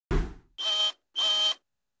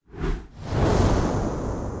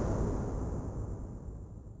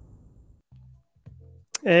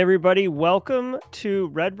Hey everybody, welcome to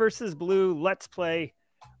Red versus Blue Let's Play,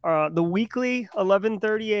 the weekly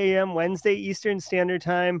 11:30 a.m. Wednesday Eastern Standard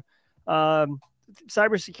Time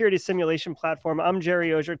cybersecurity simulation platform. I'm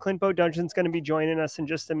Gerald Auger. Clint Dungeon's going to be joining us in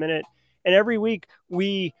just a minute. And every week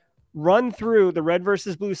we run through the Red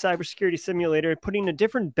versus Blue cybersecurity simulator, putting a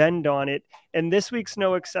different bend on it. And this week's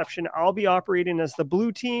no exception. I'll be operating as the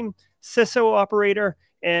blue team, CISO operator,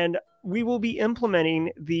 and we will be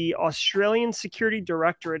implementing the Australian Security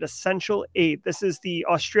Directorate Essential 8. This is the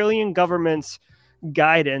Australian government's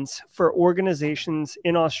guidance for organizations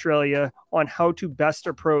in Australia on how to best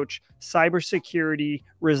approach cybersecurity,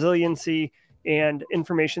 resiliency, and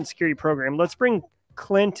information security program. Let's bring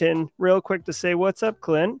Clint in real quick to say what's up,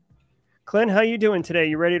 Clint. Clint, how you doing today?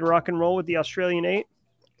 You ready to rock and roll with the Australian 8?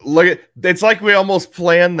 Look at it's like we almost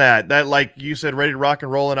planned that like you said, ready to rock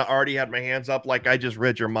and roll, and I already had my hands up like I just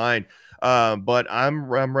read your mind. But I'm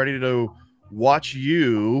ready to watch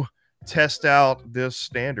you test out this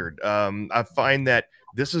standard. I find that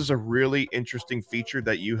this is a really interesting feature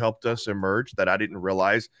that you helped us emerge that I didn't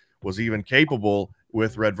realize was even capable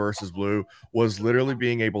with Red versus Blue, was literally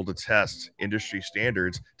being able to test industry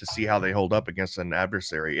standards to see how they hold up against an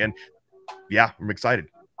adversary. And yeah, I'm excited.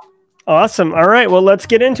 Awesome. All right, well, let's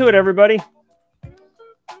get into it, everybody.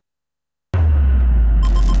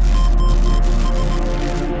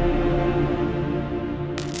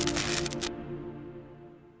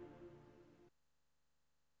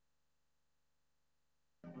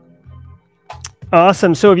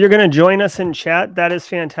 Awesome. So if you're going to join us in chat, that is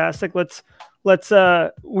fantastic.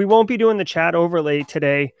 We won't be doing the chat overlay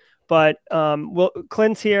today, but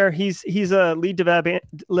Clint's here. He's a lead dev and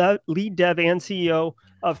CEO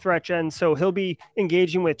of ThreatGen, so he'll be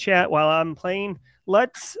engaging with chat while I'm playing.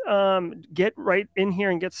 Let's get right in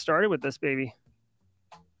here and get started with this baby.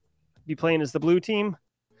 Be playing as the blue team.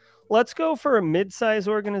 Let's go for a mid-size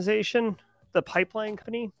organization, the pipeline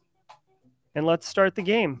company, and let's start the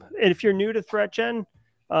game. And if you're new to ThreatGen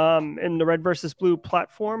in the Red versus Blue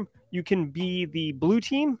platform, you can be the blue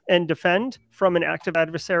team and defend from an active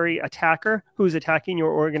adversary attacker who's attacking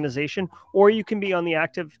your organization, or you can be on the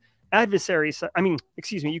active adversary side.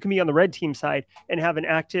 You can be on the red team side and have an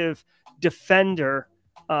active defender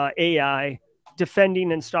AI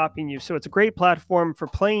defending and stopping you. So it's a great platform for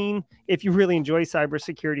playing if you really enjoy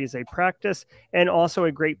cybersecurity as a practice, and also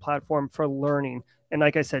a great platform for learning. And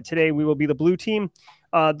like I said, today we will be the blue team.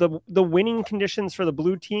 The winning conditions for the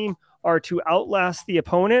blue team are to outlast the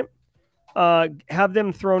opponent, have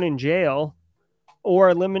them thrown in jail,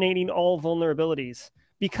 or eliminating all vulnerabilities.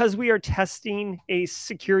 Because we are testing a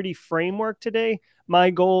security framework today,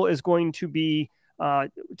 my goal is going to be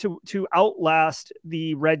to outlast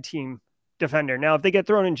the red team defender. Now, if they get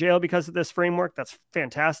thrown in jail because of this framework, that's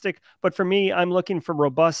fantastic. But for me, I'm looking for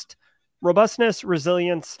robustness,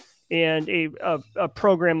 resilience, and a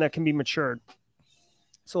program that can be matured.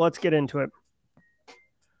 So let's get into it.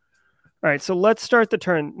 All right, so let's start the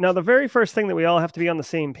turn. Now, the very first thing that we all have to be on the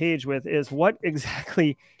same page with is what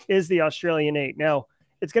exactly is the Australian 8? Now,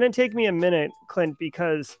 it's going to take me a minute, Clint,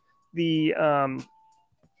 because my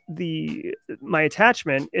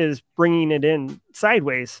attachment is bringing it in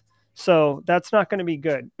sideways. So that's not going to be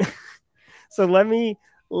good. So let me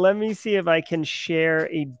see if I can share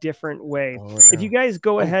a different way. Oh, yeah. If you guys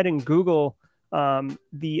go ahead and Google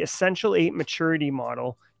the Essential 8 maturity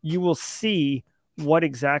model, you will see what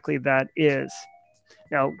exactly that is.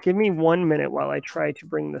 Now, give me 1 minute while I try to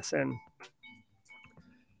bring this in.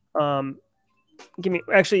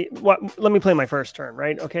 Let me play my first turn,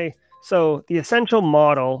 right? Okay. So the Essential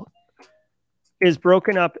model is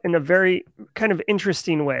broken up in a very kind of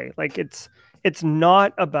interesting way. Like it's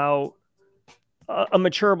not about a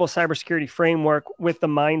maturable cybersecurity framework with the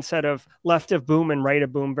mindset of left of boom and right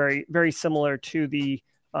of boom, very, very similar to the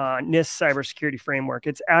NIST cybersecurity framework.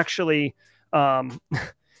 It's actually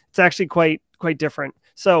quite different.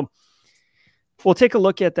 So we'll take a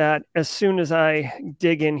look at that as soon as I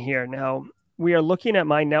dig in here. Now, we are looking at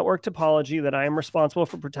my network topology that I am responsible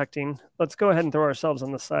for protecting. Let's go ahead and throw ourselves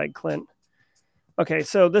on the side, Clint. Okay,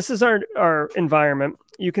 so this is our environment.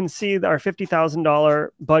 You can see our $50,000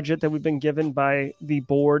 budget that we've been given by the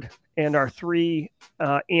board, and our 3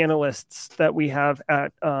 analysts that we have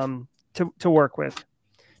at to work with.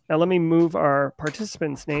 Now, let me move our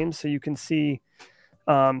participants' names so you can see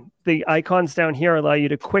the icons down here allow you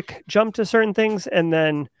to quick jump to certain things, and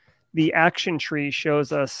then the action tree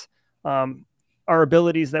shows us our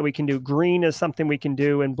abilities that we can do. Green is something we can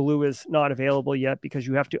do, and blue is not available yet because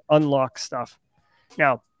you have to unlock stuff.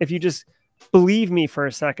 Now, if you just believe me for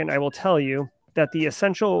a second, I will tell you that the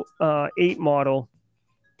Essential 8 model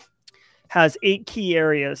has 8 key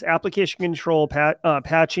areas: application control,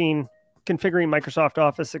 patching, configuring Microsoft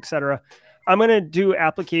Office, etc. I'm going to do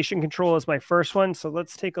application control as my first one. So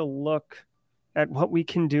let's take a look at what we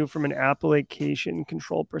can do from an application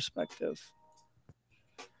control perspective.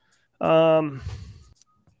 Well,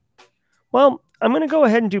 I'm going to go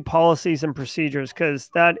ahead and do policies and procedures, because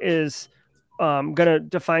that is going to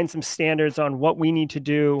define some standards on what we need to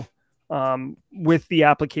do with the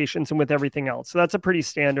applications and with everything else. So that's a pretty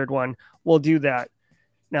standard one. We'll do that.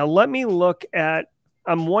 Now, let me look at,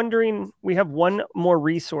 I'm wondering, we have one more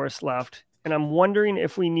resource left, and I'm wondering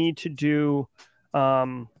if we need to do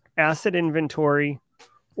asset inventory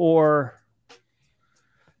or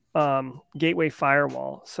gateway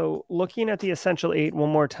firewall. So looking at the Essential 8 one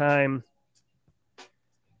more time,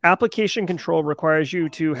 application control requires you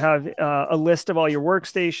to have a list of all your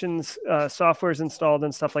workstations, softwares installed,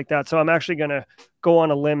 and stuff like that. So I'm actually going to go on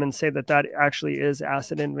a limb and say that that actually is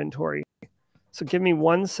asset inventory. So give me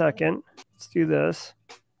 1 second. Let's do this.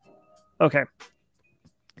 Okay.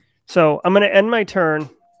 So I'm going to end my turn,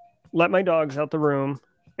 let my dogs out the room,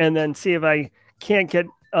 and then see if I can't get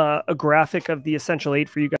a graphic of the Essential 8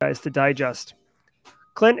 for you guys to digest.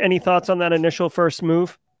 Clint, any thoughts on that initial first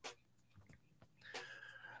move?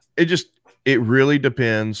 It really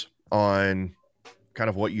depends on kind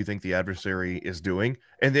of what you think the adversary is doing.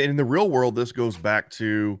 And then in the real world, this goes back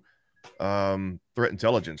to threat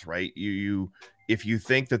intelligence, right? If you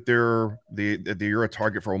think that you're a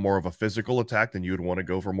target for more of a physical attack, then you would want to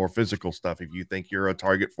go for more physical stuff. If you think you're a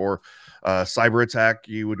target for cyber attack,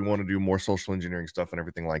 you would want to do more social engineering stuff and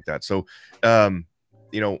everything like that. So,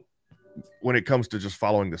 you know, when it comes to just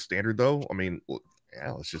following the standard, though, I mean,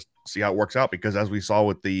 yeah, let's just see how it works out, because as we saw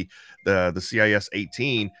with the CIS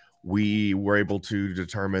 18, we were able to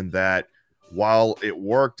determine that while it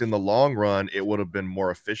worked in the long run, it would have been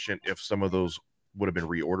more efficient if some of those would have been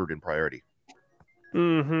reordered in priority.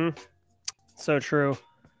 Mm-hmm. So true.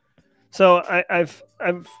 So I've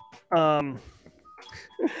I've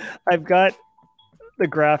got the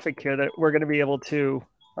graphic here that we're going to be able to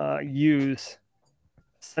use.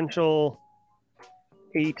 Essential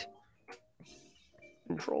 8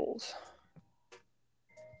 controls.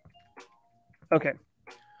 Okay.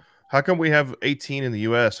 How come we have 18 in the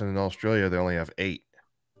US and in Australia they only have 8?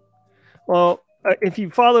 Well, if you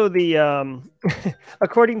follow the,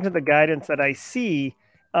 according to the guidance that I see,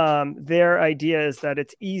 their idea is that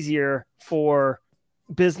it's easier for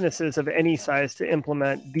businesses of any size to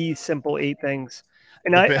implement these simple 8 things.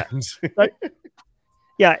 And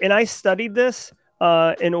yeah, and I studied this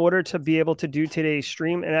in order to be able to do today's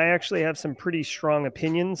stream, and I actually have some pretty strong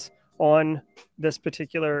opinions on this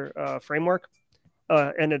particular framework.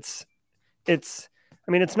 And it's,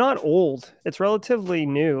 I mean, it's not old. It's relatively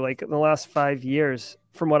new, like in the last 5 years,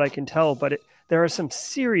 from what I can tell. But there are some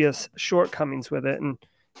serious shortcomings with it, and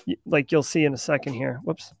like you'll see in a second here.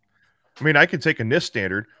 Whoops. I mean, I could take a NIST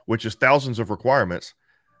standard, which is thousands of requirements,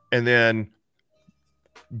 and then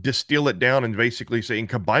distill it down and basically say, and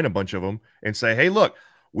combine a bunch of them and say, hey, look,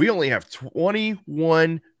 we only have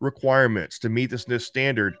 21 requirements to meet this NIST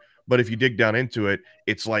standard. But if you dig down into it,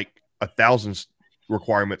 it's like 1,000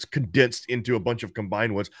 requirements condensed into a bunch of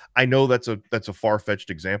combined ones. I know that's a far-fetched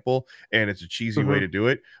example and it's a cheesy way to do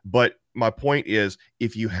it, but my point is,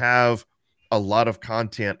 if you have a lot of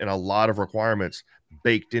content and a lot of requirements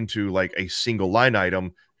baked into like a single line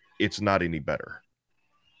item, it's not any better.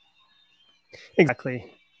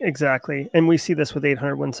 Exactly. And we see this with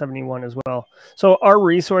 800.171 as well. So our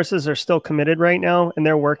resources are still committed right now and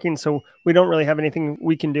they're working, so we don't really have anything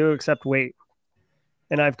we can do except wait.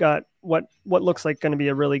 And I've got what looks like going to be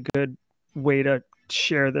a really good way to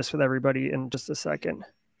share this with everybody in just a second.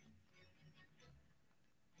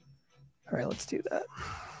 All right, let's do that.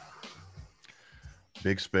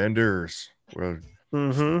 Big spenders.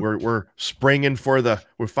 We're springing for the,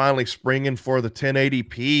 we're finally springing for the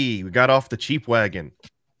 1080p. We got off the cheap wagon.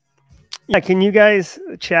 Yeah, can you guys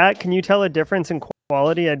chat? Can you tell a difference in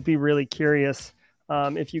quality? I'd be really curious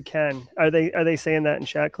if you can. Are they saying that in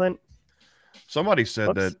chat, Clint? Somebody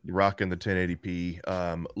said that rocking the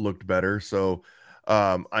 1080p looked better. So,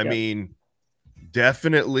 I mean,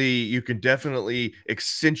 definitely, you can definitely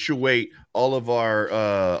accentuate all of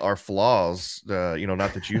our flaws. You know,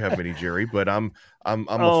 not that you have many, Jerry, but I'm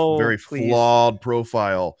a very flawed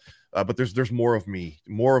profile. But there's more of me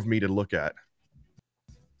to look at.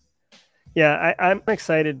 Yeah, I'm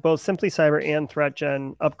excited. Both Simply Cyber and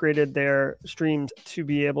ThreatGen upgraded their streams to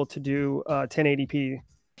be able to do 1080p.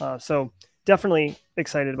 So definitely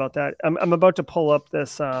excited about that. I'm about to pull up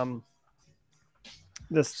this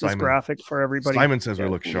this graphic for everybody. Simon says we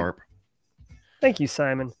look sharp. Thank you,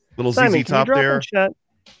 Simon. Little Simon, ZZ top there.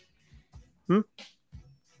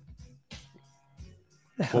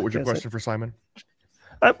 What was your question for Simon?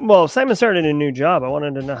 Well, Simon started a new job. I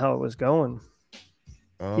wanted to know how it was going.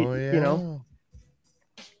 Oh, yeah. You know?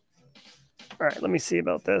 All right, let me see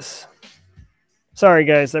about this. Sorry,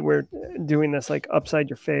 guys, that we're doing this like upside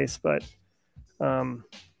your face, but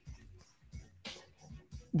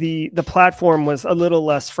the platform was a little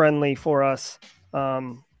less friendly for us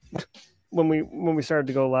when we started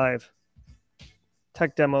to go live.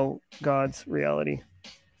 Tech demo gods reality.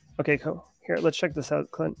 Okay, cool. Here, let's check this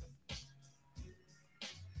out, Clint.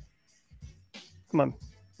 Come on,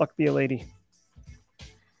 luck be a lady.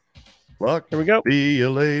 Luck, here we go. Be a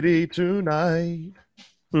lady tonight.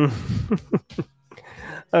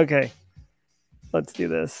 Okay, let's do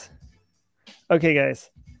this. Okay, guys,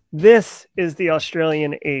 this is the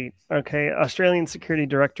Australian 8. Okay, Australian Security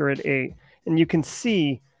Directorate 8, and you can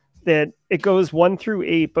see that it goes 1 through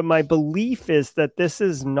 8. But my belief is that this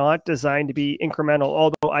is not designed to be incremental,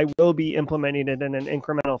 although I will be implementing it in an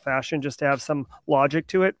incremental fashion just to have some logic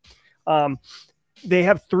to it. They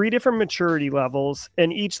have 3 different maturity levels,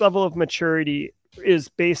 and each level of maturity is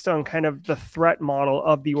based on kind of the threat model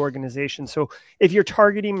of the organization. So if you're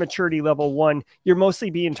targeting maturity level 1, you're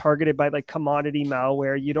mostly being targeted by like commodity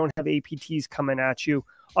malware. You don't have APTs coming at you.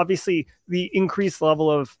 Obviously, the increased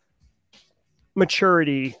level of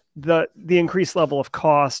maturity, the increased level of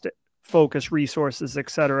cost, focus, resources,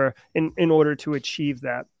 etc., in order to achieve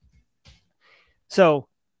that. So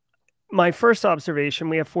my first observation,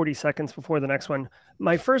 we have 40 seconds before the next one.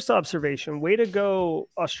 My first observation, way to go,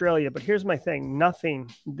 Australia. But here's my thing.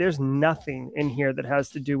 There's nothing in here that has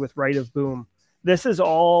to do with right of boom. This is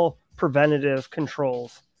all preventative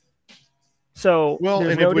controls. So well,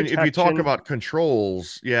 and if you talk about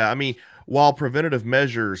controls, yeah, I mean, while preventative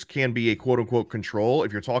measures can be a quote unquote control,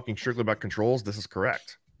 if you're talking strictly about controls, this is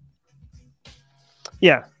correct.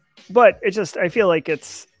 Yeah, but I feel like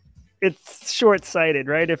it's short-sighted,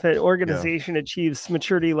 right? If an organization achieves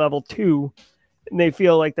maturity level 2 and they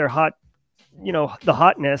feel like they're hot, the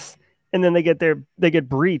hotness, and then they get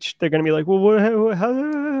breached, they're going to be like, well,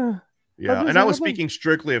 how yeah, and I was speaking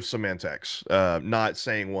strictly of semantics, not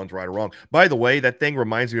saying one's right or wrong. By the way, that thing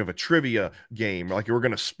reminds me of a trivia game, like you were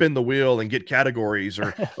going to spin the wheel and get categories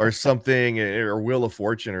or something, or Wheel of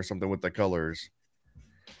Fortune or something with the colors.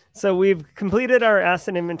 So we've completed our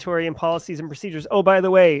asset inventory and policies and procedures. Oh, by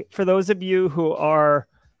the way, for those of you who are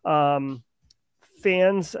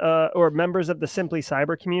fans or members of the Simply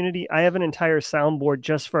Cyber community, I have an entire soundboard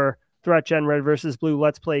just for ThreatGen Red versus Blue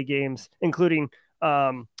Let's Play games, including,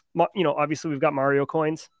 obviously we've got Mario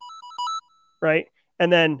coins, right?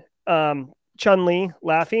 And then Chun-Li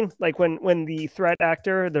laughing, like when the threat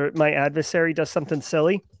actor, my adversary, does something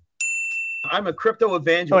silly. I'm a crypto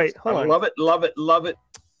evangelist. Oh, wait, hold on. Love it, love it, love it.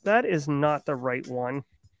 That is not the right one.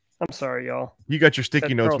 I'm sorry, y'all. You got your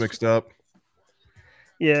sticky notes mixed up.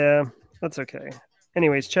 Yeah, that's okay.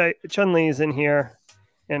 Anyways, Chun-Li is in here,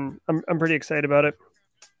 and I'm pretty excited about it.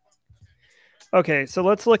 Okay, so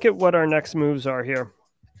let's look at what our next moves are here.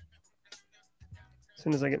 As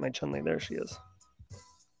soon as I get my Chun-Li, there she is.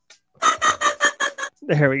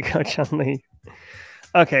 There we go, Chun-Li.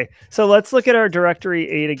 Okay, so let's look at our Directory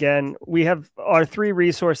 8 again. We have our 3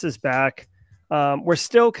 resources back. We're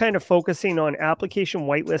still kind of focusing on application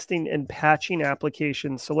whitelisting and patching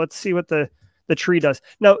applications. So let's see what the tree does.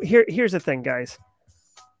 Now, here's the thing, guys.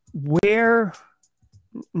 Where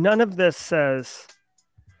none of this says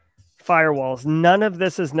firewalls, none of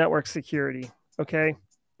this is network security, okay?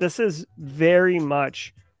 This is very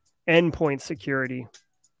much endpoint security.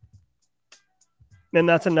 And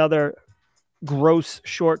that's another gross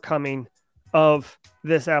shortcoming of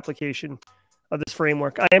this application, of this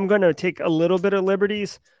framework. I am going to take a little bit of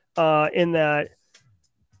liberties in that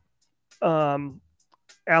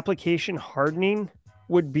application hardening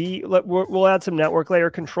would be, we'll add some network layer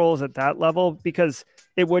controls at that level, because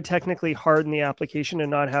it would technically harden the application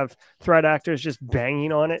and not have threat actors just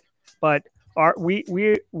banging on it. But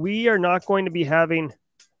we are not going to be having.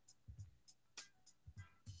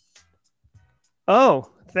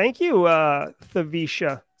 Oh, thank you,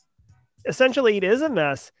 Thavisha. Essentially, it is a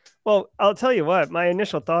mess. Well, I'll tell you what, my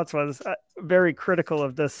initial thoughts was very critical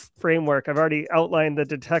of this framework. I've already outlined the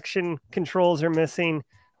detection controls are missing.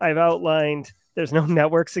 I've outlined there's no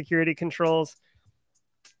network security controls.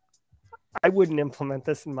 I wouldn't implement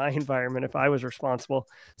this in my environment if I was responsible.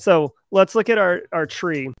 So let's look at our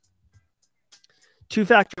tree.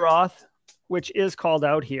 Two-factor auth, which is called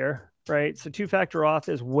out here, right? So two-factor auth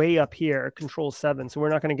is way up here, control 7. So we're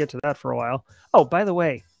not going to get to that for a while. Oh, by the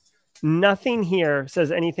way, nothing here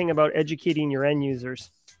says anything about educating your end users.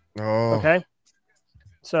 Oh. Okay.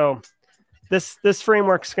 So This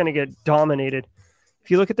framework's going to get dominated.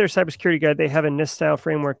 If you look at their cybersecurity guide, they have a NIST style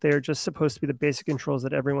framework. They are just supposed to be the basic controls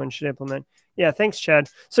that everyone should implement. Yeah, thanks, Chad.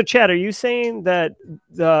 So, Chad, are you saying that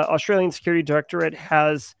the Australian Security Directorate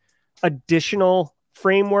has additional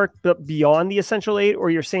framework but beyond the Essential 8, or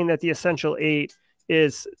you're saying that the Essential 8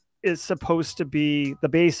 is supposed to be the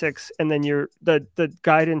basics, and then the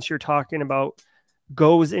guidance you're talking about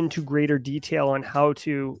goes into greater detail on how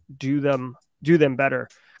to do them better?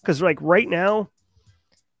 Because like right now,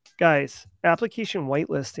 guys, application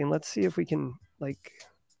whitelisting. Let's see if we can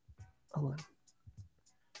hold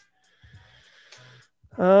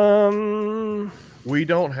on. We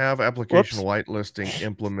don't have application whitelisting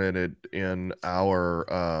implemented in our.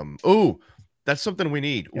 That's something we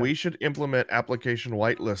need. Yeah. We should implement application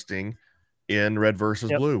whitelisting in Red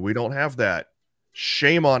versus Blue. We don't have that.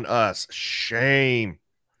 Shame on us. Shame.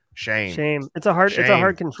 It's a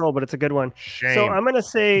hard control, but it's a good one. Shame. So I'm gonna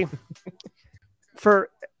say for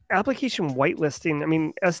application whitelisting, I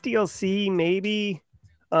mean SDLC maybe,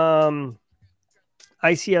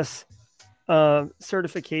 ICS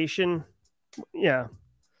certification. Yeah.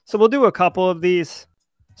 So we'll do a couple of these.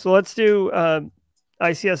 So let's do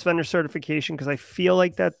ICS vendor certification, because I feel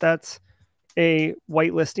like that's a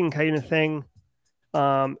whitelisting kind of thing.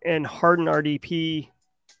 And hardened RDP.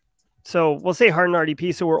 So we'll say hardened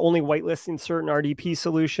RDP. So we're only whitelisting certain RDP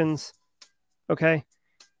solutions. Okay.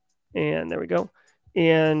 And there we go.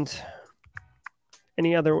 And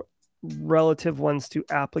any other relative ones to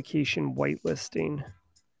application whitelisting?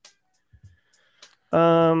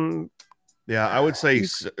 Yeah, I would say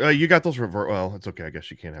you got those reverse. Well, it's okay. I guess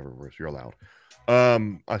you can't have reverse. You're allowed.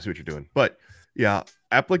 I see what you're doing. But yeah,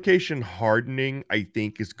 application hardening, I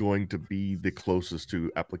think, is going to be the closest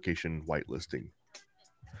to application whitelisting.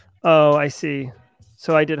 Oh, I see.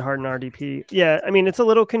 So I did harden RDP. Yeah, I mean, it's a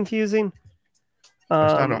little confusing.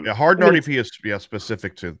 Hardened RDP is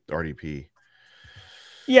specific to RDP.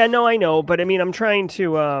 Yeah, no, I know. But I mean, I'm trying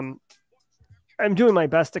to... I'm doing my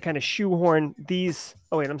best to kind of shoehorn these.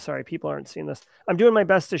 Oh, wait, I'm sorry. People aren't seeing this. I'm doing my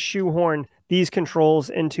best to shoehorn these controls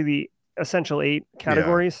into the Essential 8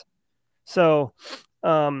 categories. Yeah. So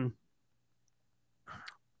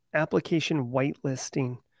application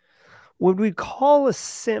whitelisting. Would we call a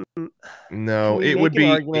SIM? No, it would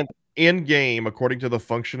be in game, according to the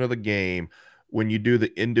function of the game. When you do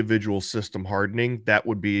the individual system hardening, that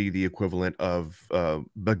would be the equivalent of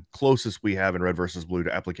the closest we have in Red versus Blue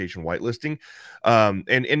to application whitelisting.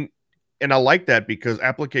 And I like that, because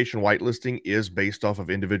application whitelisting is based off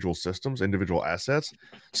of individual systems, individual assets.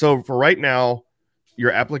 So for right now,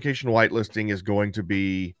 your application whitelisting is going to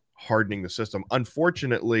be hardening the system.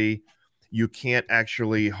 Unfortunately, you can't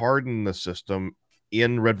actually harden the system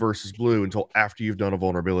in Red versus Blue until after you've done a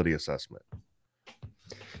vulnerability assessment.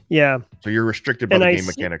 Yeah. So you're restricted by the game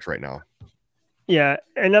mechanics right now. Yeah.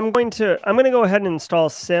 And I'm going to go ahead and install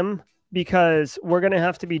SIM, because we're going to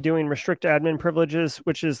have to be doing restrict admin privileges,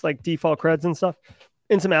 which is like default creds and stuff,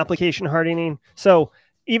 and some application hardening. So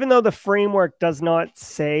even though the framework does not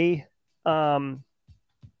say SecOps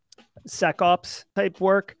type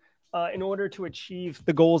work, in order to achieve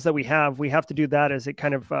the goals that we have to do that as a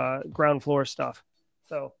kind of ground floor stuff.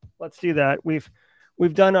 So let's do that. We've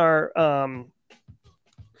done our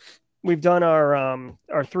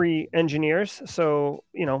three engineers. So,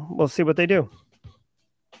 we'll see what they do.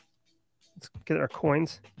 Let's get our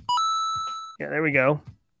coins. Yeah, there we go.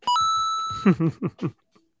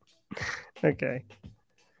 Okay.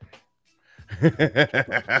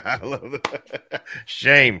 I love that.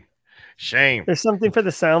 Shame. There's something for the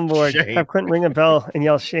soundboard. Shame. Have Quentin ring a bell and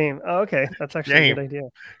yell shame. Oh, okay. That's actually a good idea.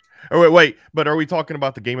 Oh, wait. But are we talking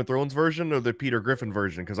about the Game of Thrones version or the Peter Griffin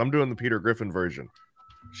version? Because I'm doing the Peter Griffin version.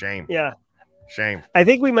 Shame. Yeah. Shame. I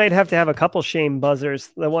think we might have to have a couple shame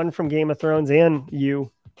buzzers. The one from Game of Thrones and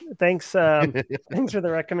you. Thanks. Thanks for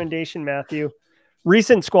the recommendation, Matthew.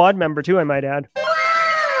 Recent squad member too, I might add.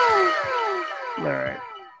 All right.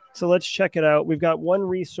 So let's check it out. We've got one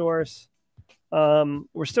resource.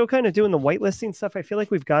 We're still kind of doing the whitelisting stuff. I feel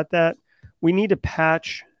like we've got that. We need to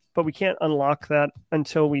patch, but we can't unlock that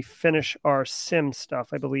until we finish our SIM stuff,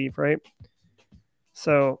 I believe, right?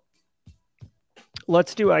 So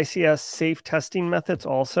let's do ICS safe testing methods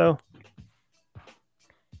also.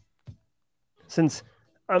 Since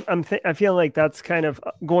I feel like that's kind of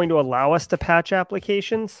going to allow us to patch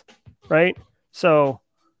applications, right? So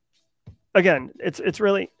again, it's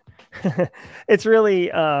really it's really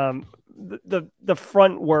the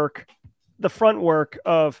front work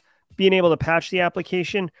of being able to patch the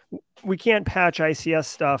application. We can't patch ICS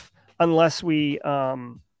stuff unless we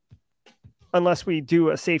do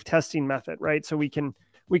a safe testing method, right? So we can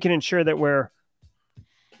ensure that we're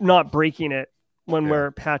not breaking it when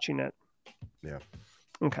we're patching it. Yeah.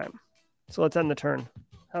 Okay. So let's end the turn.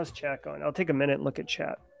 How's chat going? I'll take a minute and look at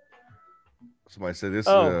chat. Somebody said this.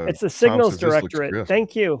 Oh, it's the Signals Directorate.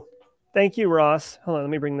 Thank you. Thank you, Ross. Hold on, let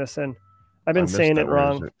me bring this in. I've been saying it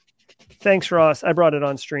wrong. Thanks, Ross. I brought it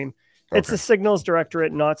on stream. Okay. It's the Signals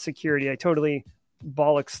Directorate, not security. I totally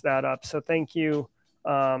bollocks that up. So thank you,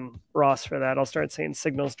 Ross, for that. I'll start saying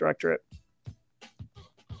Signals Directorate.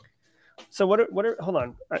 So hold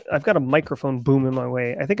on. I've got a microphone boom in my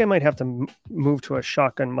way. I think I might have to move to a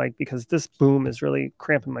shotgun mic because this boom is really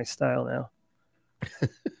cramping my style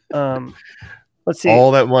now. Let's see.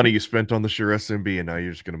 All that money you spent on the Shure SMB and now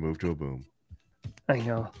you're just going to move to a boom. I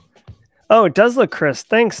know. Oh, it does look crisp.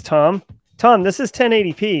 Thanks, Tom. Tom, this is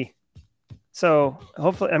 1080p. So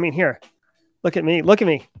hopefully, I mean, here, look at me. Look at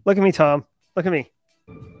me. Look at me, Tom. Look at me.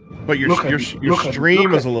 But your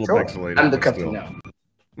stream is a little pixelated. I'm the captain now.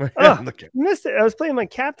 Oh, missed it. I was playing my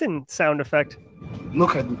captain sound effect.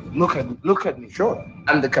 Look at me. Sure.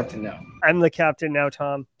 I'm the captain now. I'm the captain now,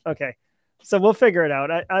 Tom. Okay. So we'll figure it out.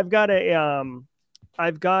 I've got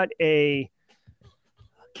a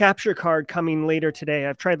capture card coming later today.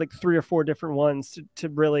 I've tried like 3 or 4 different ones to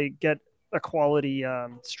really get a quality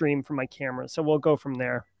stream from my camera. So we'll go from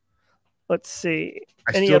there. Let's see.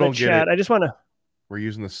 Any other chat? I just want to. We're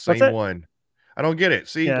using the same one. I don't get it.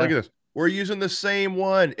 See, look at this. We're using the same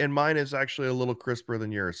one, and mine is actually a little crisper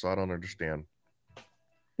than yours, so I don't understand.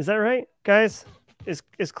 Is that right, guys? Is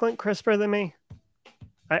Clint crisper than me?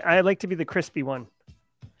 I like to be the crispy one.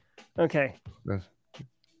 Okay.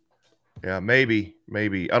 Yeah, maybe.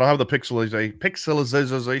 I don't have the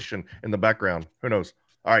pixelization in the background. Who knows?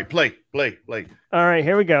 All right, play. All right,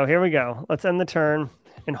 here we go. Let's end the turn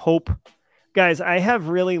and hope. Guys, I have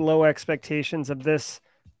really low expectations of this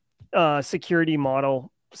security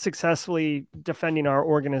model successfully defending our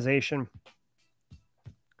organization.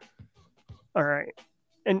 All right.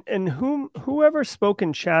 And whoever spoke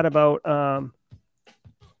in chat about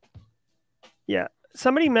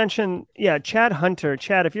somebody mentioned Chad Hunter.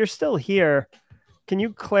 Chad, if you're still here, can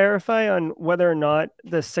you clarify on whether or not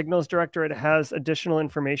the Signals Directorate has additional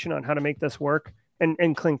information on how to make this work?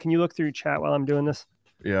 And Clint, can you look through chat while I'm doing this?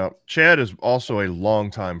 Yeah, Chad is also a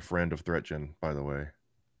longtime friend of ThreatGen, by the way.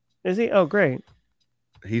 Is he? Oh, great.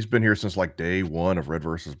 He's been here since like day 1 of Red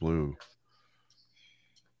versus Blue.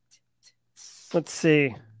 Let's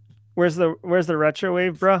see. Where's the retro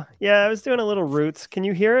wave, bro? Yeah, I was doing a little roots. Can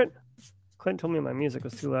you hear it? Clint told me my music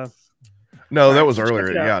was too loud. No, that was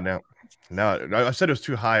earlier. Yeah, now I said it was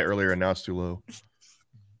too high earlier, and now it's too low.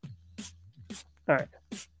 All right.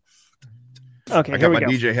 Okay, I got my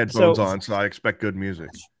DJ headphones on, so I expect good music.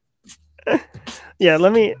 Yeah,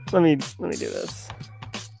 let me do this.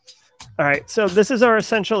 All right, so this is our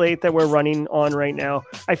Essential 8 that we're running on right now.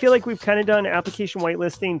 I feel like we've kind of done application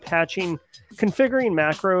whitelisting, patching, configuring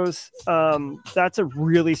macros. That's a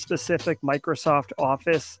really specific Microsoft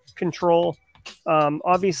Office control.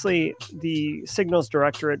 Obviously, the Signals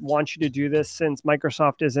Directorate wants you to do this since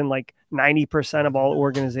Microsoft is in like 90% of all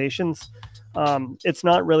organizations. It's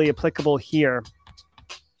not really applicable here.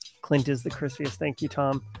 Clint is the crispiest. Thank you,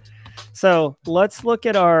 Tom. So let's look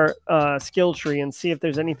at our skill tree and see if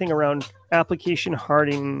there's anything around application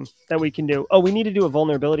hardening that we can do. Oh, we need to do a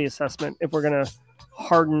vulnerability assessment if we're going to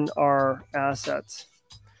harden our assets.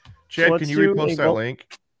 Chad, so can you repost that link?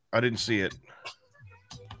 I didn't see it.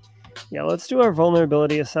 Yeah, let's do our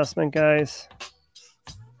vulnerability assessment, guys.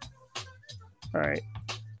 All right.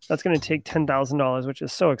 That's going to take $10,000, which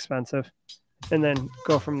is so expensive. And then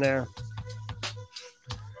go from there.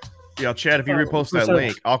 Yeah, Chad, if you repost that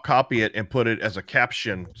link, I'll copy it and put it as a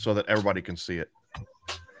caption so that everybody can see it.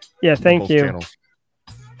 Yeah, thank you. Channels.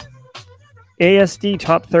 ASD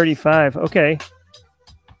top 35. Okay.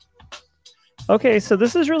 Okay, so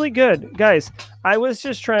this is really good. Guys, I was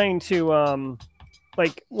just trying to,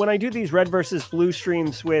 like, when I do these Red versus Blue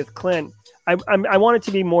streams with Clint, I want it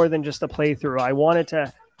to be more than just a playthrough. I want it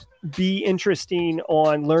to be interesting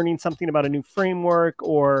on learning something about a new framework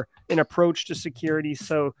or an approach to security.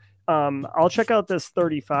 So I'll check out this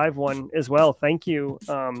 35 one as well. Thank you.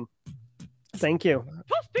 Thank you.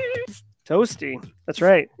 Toasty. That's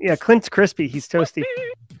right. Yeah, Clint's crispy. He's toasty.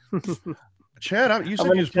 Chad, you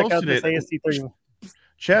said you just posted it.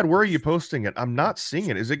 Chad, where are you posting it? I'm not seeing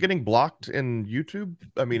it. Is it getting blocked in YouTube?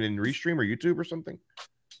 I mean, in Restream or YouTube or something?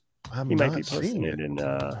 He might be posting it in.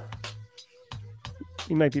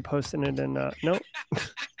 He might be posting it in. Nope.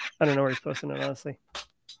 I don't know where he's posting it, honestly.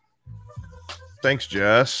 Thanks,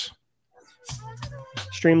 Jess.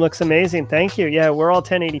 Stream looks amazing. Thank you. Yeah, we're all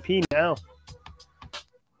 1080p now.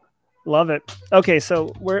 Love it. Okay,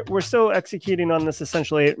 so we're still executing on this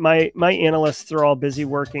essentially. My analysts are all busy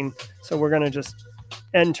working, so we're gonna just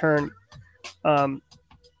end turn.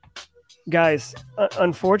 Guys,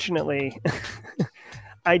 unfortunately,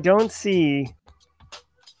 I don't see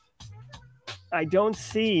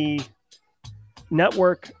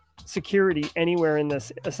network security anywhere in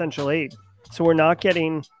this essential 8. So we're not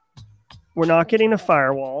getting a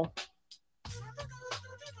firewall.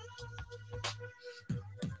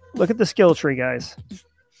 Look at the skill tree, guys.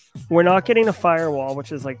 We're not getting a firewall,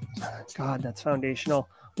 which is like, God, that's foundational.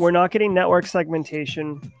 We're not getting network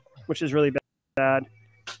segmentation, which is really bad.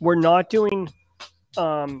 We're not doing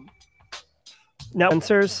network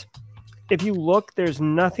sensors. If you look, there's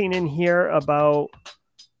nothing in here about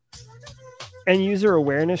end user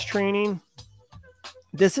awareness training.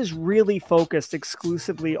 This is really focused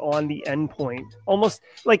exclusively on the endpoint. Almost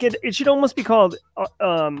like it should almost be called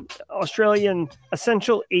Australian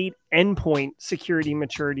Essential 8 Endpoint Security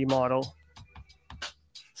Maturity Model.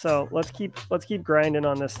 So let's keep grinding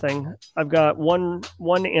on this thing. I've got one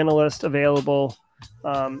analyst available.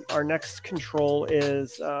 Our next control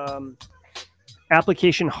is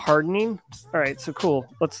application hardening. All right, so cool.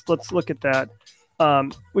 Let's look at that.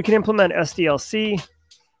 We can implement SDLC.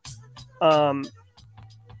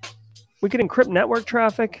 We could encrypt network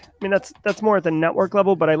traffic. I mean, that's more at the network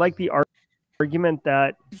level, but I like the argument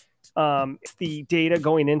that it's the data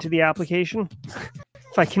going into the application.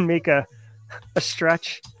 If I can make a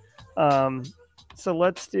stretch. So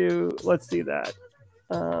let's do that.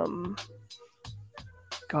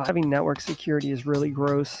 God, having network security is really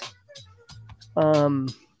gross. All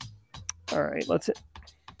right, let's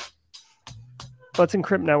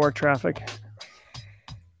encrypt network traffic.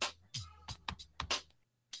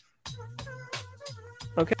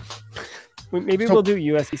 Okay, maybe we'll do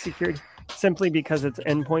USB security simply because it's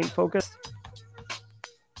endpoint focused.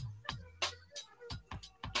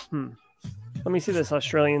 Let me see this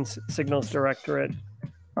Australian Signals Directorate.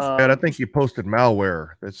 And I think you posted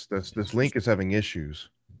malware. This link is having issues.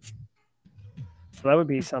 So that would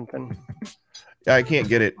be something. Yeah, I can't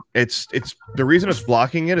get it. It's the reason it's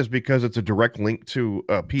blocking it is because it's a direct link to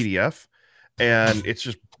a PDF, and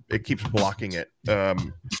it keeps blocking it.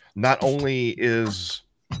 Not only is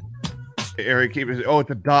Eric it's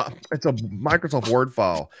a Microsoft Word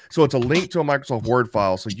file, so it's a link to a Microsoft Word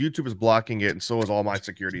file. So YouTube is blocking it, and so is all my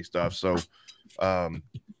security stuff. So,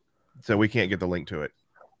 so we can't get the link to it.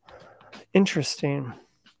 Interesting.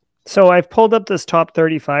 So I've pulled up this top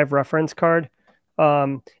 35 reference card.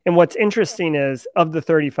 And what's interesting is of the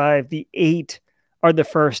 35, the 8 are the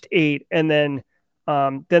first 8, and then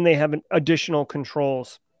they have additional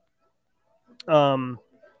controls.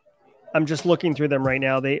 I'm just looking through them right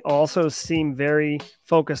now. They also seem very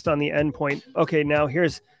focused on the endpoint. Okay, now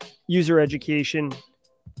here's user education,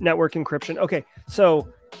 network encryption. Okay, so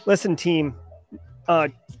listen, team.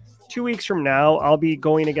 2 weeks from now, I'll be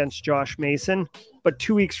going against Josh Mason, but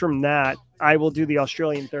 2 weeks from that, I will do the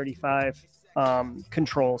Australian 35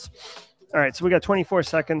 controls. All right, so we got 24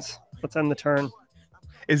 seconds. Let's end the turn.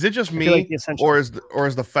 Is it just me, like or is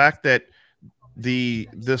the fact that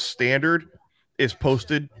this standard is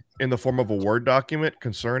posted in the form of a Word document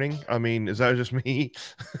concerning? I mean, is that just me?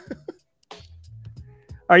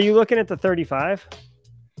 Are you looking at the 35?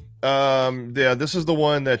 Yeah, this is the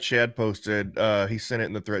one that Chad posted. He sent it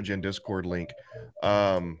in the ThreatGen Discord link.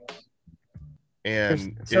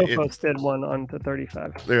 And posted one on the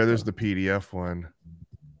 35. There's the PDF one.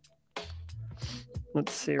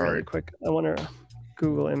 Let's see really quick. I want to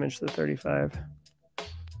Google image the 35.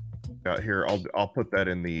 Here, I'll put that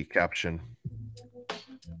in the caption.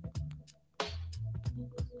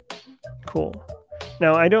 Cool.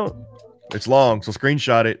 Now I don't. It's long, so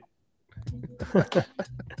screenshot it.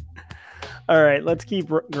 All right, let's keep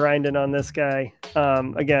grinding on this guy.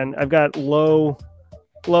 Again, I've got low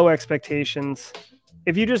expectations.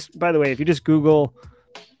 If you just, by the way, if you just Google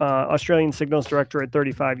Australian Signals Directorate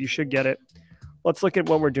 35, you should get it. Let's look at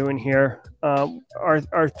what we're doing here.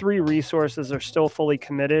 Our 3 resources are still fully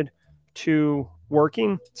committed to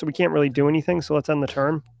working, so we can't really do anything. So let's end the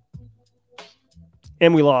turn.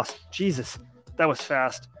 And we lost. Jesus, that was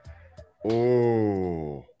fast.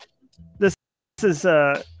 Oh. This is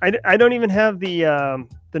I don't even have the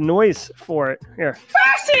noise for it. Here.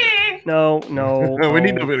 No. We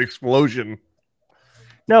need an explosion.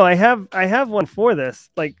 No, I have one for this,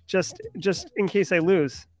 like just in case I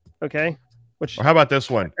lose. Okay. Which, or how about this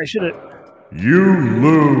one? I should have. You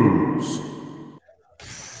lose.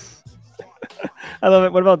 I love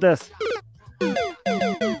it. What about this?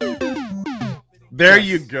 There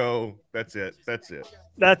you go. That's it. That's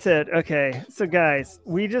it. Okay. So guys,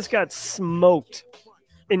 we just got smoked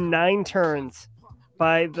in 9 turns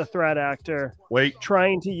by the threat actor. Wait.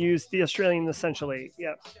 Trying to use the Australian Essential 8.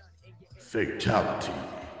 Yep. Fatality.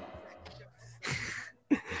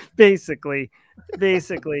 Basically.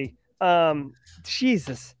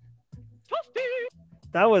 Jesus.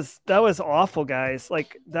 That was awful, guys.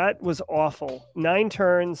 Like, that was awful. 9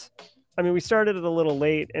 turns. I mean, we started it a little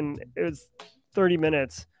late, and it was 30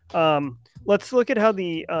 minutes. Let's look at how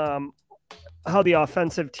the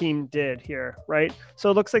offensive team did here, right? So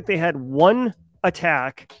it looks like they had 1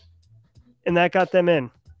 attack, and that got them in.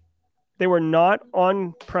 They were not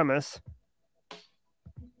on premise.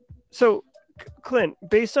 So, Clint,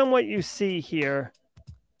 based on what you see here,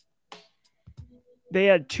 they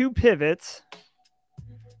had 2 pivots.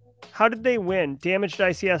 How did they win? Damaged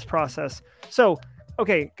ICS process. So,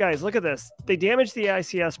 okay, guys, look at this. They damaged the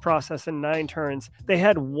ICS process in 9 turns. They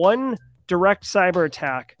had 1 direct cyber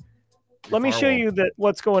attack. Let me show you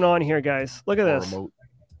what's going on here, guys. Look at this. Remote.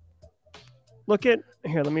 Look at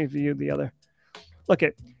here. Let me view the other. Look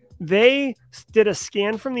at. They did a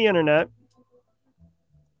scan from the internet.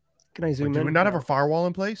 Can I zoom in? Do we not have a firewall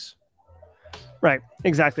in place? Right.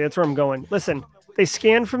 Exactly. That's where I'm going. Listen, they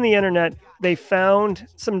scanned from the internet. They found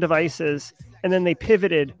some devices, and then they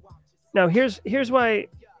pivoted. Now, here's why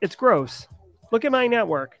it's gross. Look at my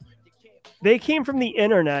network. They came from the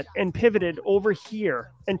internet and pivoted over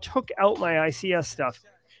here and took out my ICS stuff.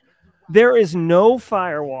 There is no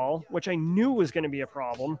firewall, which I knew was going to be a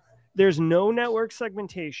problem. There's no network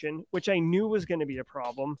segmentation, which I knew was going to be a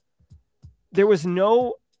problem. There was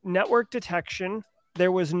no network detection.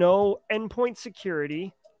 There was no endpoint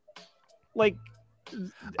security. Like,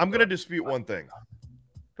 I'm going to dispute one thing.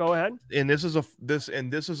 Go ahead. And this is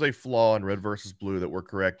a flaw in red versus blue that we're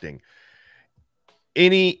correcting.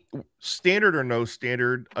 Any standard or no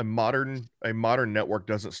standard, a modern network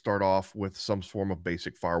doesn't start off with some form of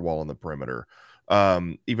basic firewall on the perimeter,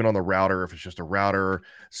 even on the router if it's just a router.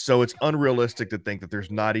 So it's unrealistic to think that there's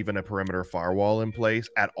not even a perimeter firewall in place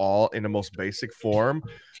at all in the most basic form.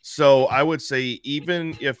 So I would say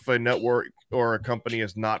even if a network or a company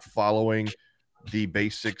is not following the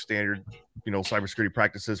basic standard, cybersecurity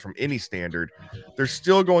practices from any standard, there's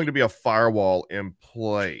still going to be a firewall in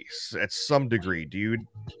place at some degree. Do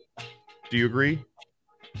you agree?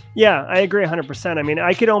 Yeah, I agree 100%. I mean,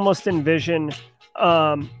 I could almost envision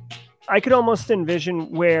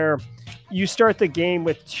where you start the game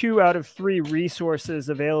with 2 out of 3 resources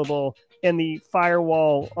available, and the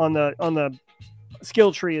firewall on the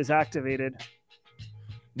skill tree is activated.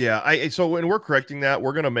 Yeah, so when we're correcting that,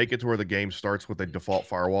 we're going to make it to where the game starts with a default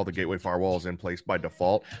firewall. The gateway firewall is in place by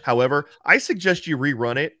default. However, I suggest you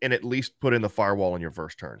rerun it and at least put in the firewall on your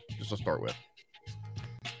first turn, just to start with.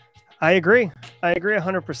 I agree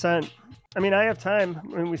 100%. I mean, I have time.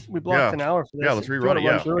 I mean, we blocked an hour for this. Yeah, let's rerun it.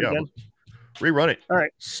 Yeah. Again? Rerun it. All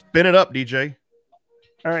right. Spin it up, DJ.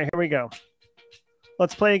 All right, here we go.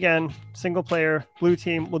 Let's play again. Single player, blue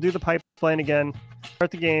team. We'll do the pipeline again.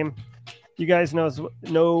 Start the game. You guys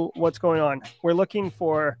know what's going on. We're looking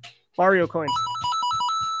for Mario coins.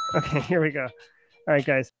 Okay, here we go. All right,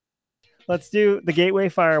 guys. Let's do the gateway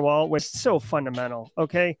firewall, which is so fundamental,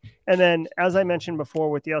 okay? And then, as I mentioned before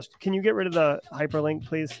with the... Can you get rid of the hyperlink,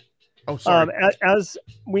 please? Oh, sorry. As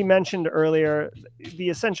we mentioned earlier, the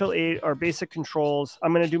Essential 8 are basic controls.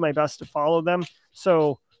 I'm going to do my best to follow them.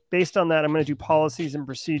 So based on that, I'm going to do policies and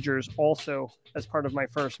procedures also as part of my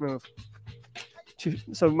first move.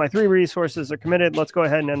 So my 3 resources are committed. Let's go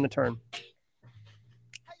ahead and end the turn.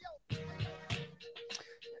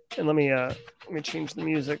 And let me change the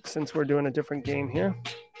music since we're doing a different game here.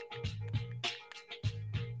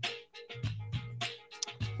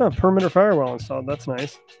 Oh, perimeter firewall installed. That's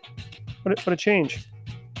nice. What a change.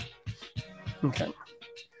 Okay.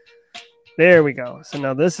 There we go. So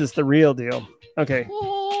now this is the real deal. Okay.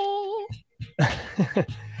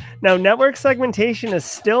 Now, network segmentation is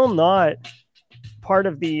still not part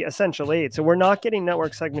of the Essential 8. So we're not getting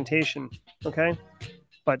network segmentation. Okay.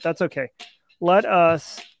 But that's okay. Let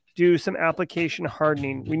us do some application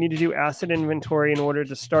hardening. We need to do asset inventory in order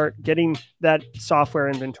to start getting that software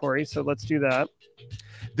inventory. So let's do that.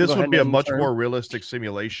 This would be a much more realistic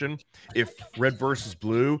simulation if red versus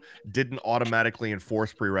blue didn't automatically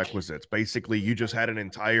enforce prerequisites. Basically, you just had an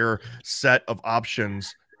entire set of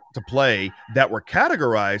options to play that were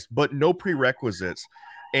categorized, but no prerequisites.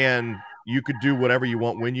 And you could do whatever you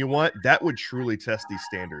want when you want. That would truly test these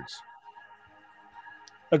standards.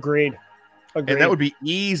 Agreed. And that would be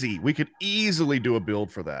easy. We could easily do a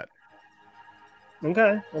build for that.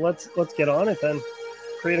 Okay. Well, let's get on it then.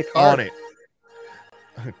 Create a card. On it.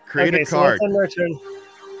 Create a card. So let's end our turn.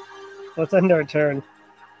 Let's end our turn.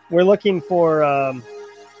 We're looking for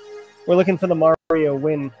We're looking for the Mario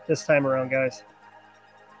win this time around, guys.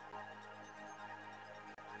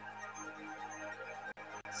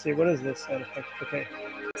 Let's see, what is this sound effect? Okay.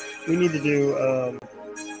 We need to do,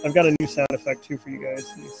 I've got a new sound effect too for you guys.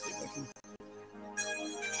 Let me see if I can.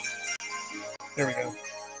 There we go.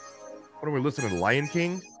 What are we listening to? Lion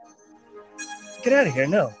King? Get out of here.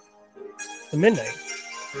 No. It's the midnight.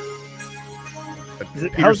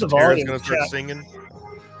 How's the volume? Gonna start singing?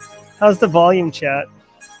 How's the volume, chat?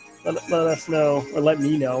 Let us know, or let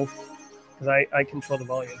me know, because I control the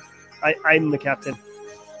volume. I'm the captain.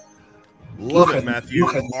 Love it, Matthew.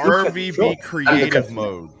 RVB creative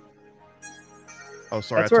mode. Oh,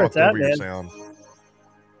 sorry, That's I where talked it's at, over your man. sound.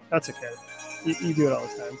 That's okay. You do it all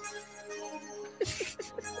the time.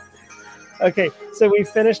 Okay, so we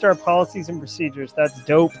finished our policies and procedures. That's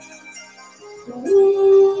dope.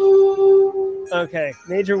 Okay,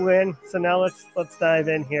 major win. So now let's dive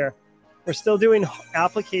in here. We're still doing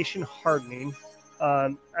application hardening.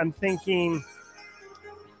 I'm thinking,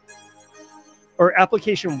 or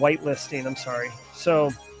application whitelisting. I'm sorry.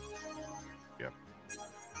 So, yeah,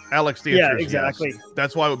 Alex, the answer is exactly. Yes.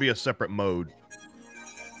 That's why it would be a separate mode.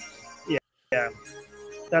 Yeah,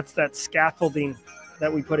 that's that scaffolding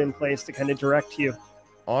that we put in place to kind of direct you.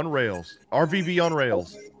 On Rails, RVB on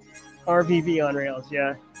Rails. RVB on Rails,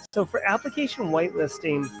 yeah. So for application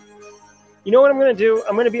whitelisting, you know what I'm going to do?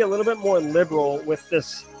 I'm going to be a little bit more liberal with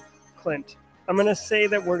this, Clint. I'm going to say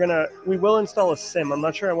that we will install a SIM. I'm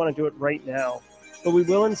not sure I want to do it right now, but we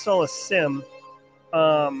will install a SIM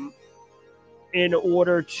in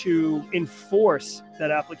order to enforce that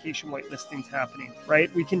application whitelisting is happening,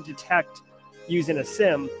 right? We can detect, using a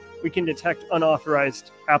SIM, we can detect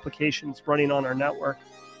unauthorized applications running on our network.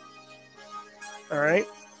 All right.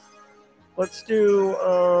 Let's do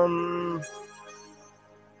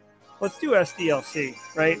SDLC,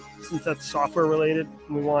 right? Since that's software related,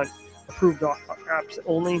 and we want approved apps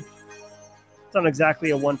only. It's not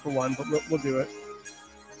exactly a one-for-one, but we'll do it.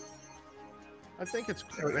 I think it's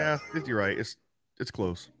you're right. It's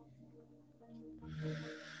close.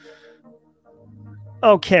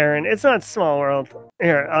 Oh, Karen, it's not Small World.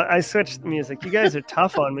 Here, I switched the music. You guys are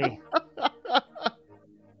tough on me.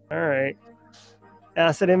 All right.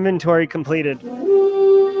 Asset inventory completed.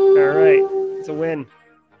 All right. It's a win.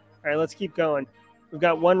 All right, let's keep going. We've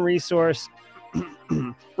got one resource.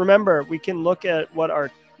 Remember, we can look at what our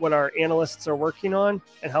analysts are working on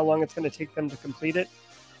and how long it's going to take them to complete it.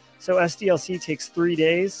 So SDLC takes 3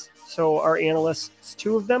 days. So our analysts,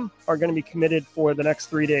 2 of them, are going to be committed for the next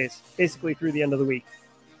 3 days, basically through the end of the week.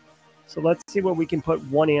 So let's see what we can put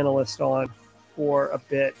one analyst on for a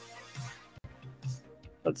bit.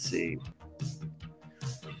 Let's see.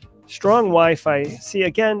 Strong Wi-Fi. See,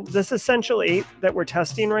 again, this Essential 8 that we're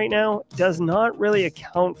testing right now does not really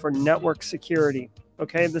account for network security.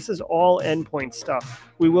 Okay, this is all endpoint stuff.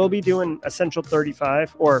 We will be doing Essential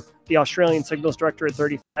 35 or the Australian Signals Directorate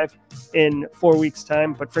 35 in 4 weeks'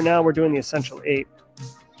 time, but for now we're doing the Essential 8.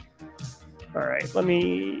 All right,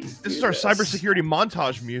 This is our cybersecurity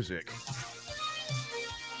montage music.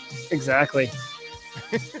 Exactly.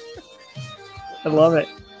 I love it.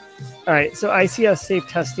 All right, so ICS safe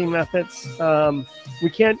testing methods. We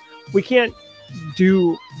can't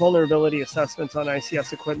do vulnerability assessments on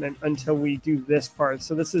ICS equipment until we do this part.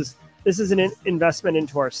 So this is an investment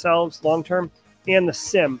into ourselves long term, and the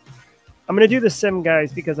SIM. I'm going to do the SIM,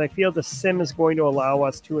 guys, because I feel the SIM is going to allow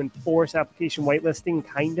us to enforce application whitelisting,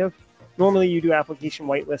 kind of. Normally, you do application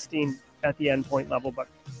whitelisting at the endpoint level, but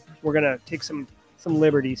we're going to take some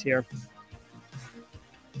liberties here.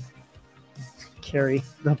 Carry.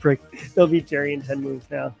 They'll beat Jerry in 10 moves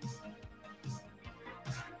now.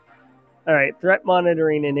 All right, threat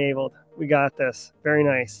monitoring enabled. We got this. Very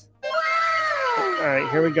nice. All right,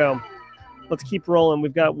 here we go. Let's keep rolling.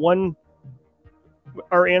 We've got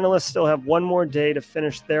our analysts still have one more day to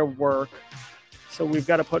finish their work. So we've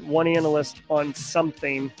got to put one analyst on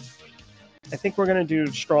something. I think we're going to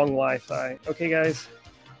do strong Wi-Fi. Okay, guys?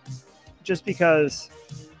 Just because...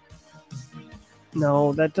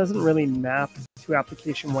 No, that doesn't really map to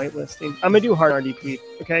application whitelisting. I'm going to do hard RDP,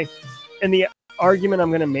 okay? And the argument I'm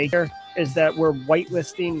going to make here is that we're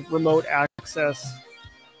whitelisting remote access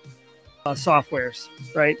softwares,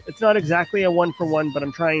 right? It's not exactly a one-for-one, but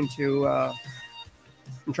I'm trying to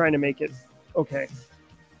make it okay.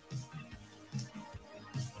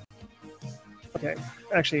 Okay,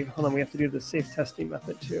 actually, hold on. We have to do the safe testing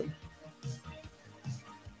method too.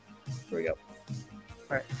 Here we go.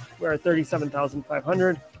 All right, we're at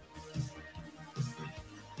 37,500.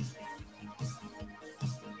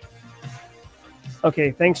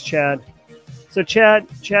 Okay, thanks, Chad. So Chad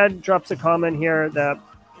drops a comment here that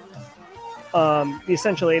The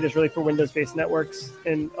Essential 8 is really for Windows-based networks,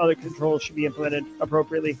 and other controls should be implemented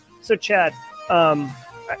appropriately. So, Chad,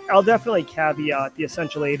 I'll definitely caveat the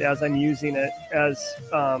Essential 8 as I'm using it as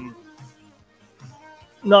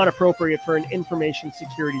not appropriate for an information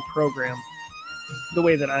security program, the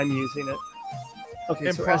way that I'm using it. Okay,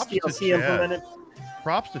 And so props to SDLC Chad. implemented.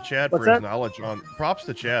 Props to Chad What's for his that? knowledge on. Props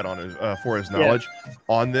to Chad on his for his knowledge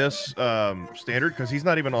on this standard, because he's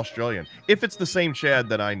not even Australian. If it's the same Chad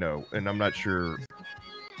that I know, and I'm not sure.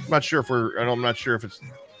 I'm not sure if it's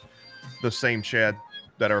the same Chad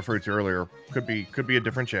that I referred to earlier. Could be a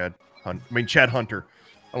different Chad. Chad Hunter.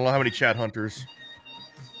 I don't know how many Chad Hunters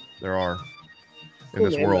there are in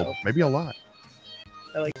this world. Though. Maybe a lot.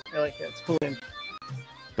 I like that. It's cool name.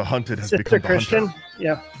 The hunted has Sister become the Christian. hunter.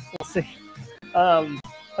 Yeah, we'll see.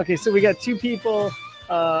 Okay, so we got 2 people.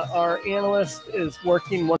 Our analyst is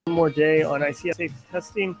working one more day on ICS safety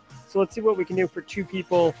testing. So let's see what we can do for 2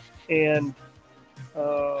 people. And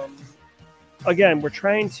again, we're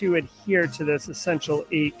trying to adhere to this Essential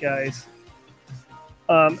 8, guys.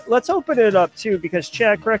 Let's open it up too, because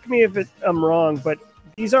Chad, correct me if I'm wrong, but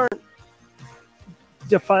these aren't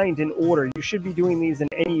defined in order. You should be doing these in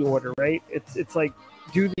any order, right? It's like,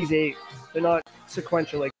 do these 8. They're not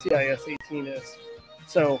sequential like CIS 18 is.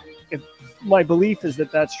 So if my belief is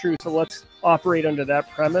that that's true, so let's operate under that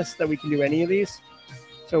premise that we can do any of these.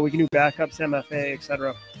 So we can do backups, MFA,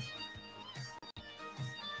 etc.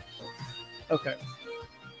 Okay.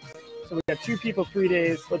 So we got 2 people, 3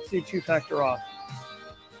 days. Let's do 2-factor auth.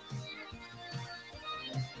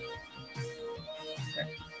 Okay.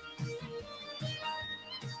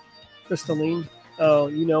 Crystalline. Oh,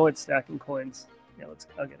 you know it's stacking coins. Yeah,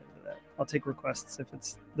 I'll get into that. I'll take requests if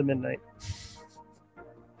it's the midnight.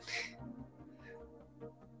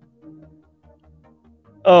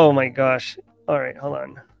 Oh my gosh. All right, hold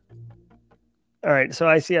on. All right, so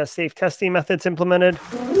ICS safe testing methods implemented.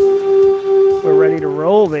 We're ready to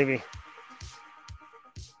roll, baby.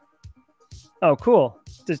 Oh, cool.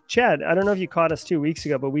 Chad, I don't know if you caught us 2 weeks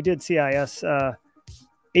ago, but we did CIS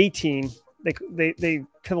 18. They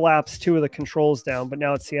collapsed 2 of the controls down, but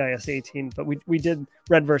now it's CIS 18. But we did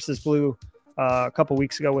red versus blue a couple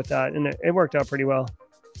weeks ago with that, and it worked out pretty well.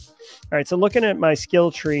 All right, so looking at my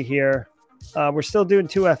skill tree here, we're still doing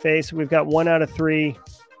 2FA, so we've got 1 out of 3.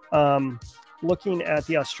 Looking at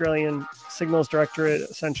the Australian Signals Directorate,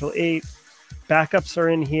 Essential 8, backups are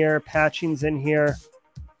in here, patching's in here.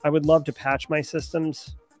 I would love to patch my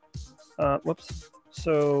systems. Whoops.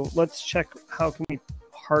 So let's check how can we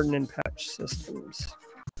harden and patch systems.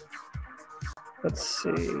 Let's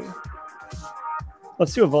see.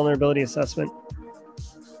 Let's do a vulnerability assessment.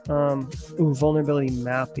 Vulnerability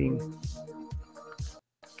mapping.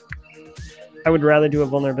 I would rather do a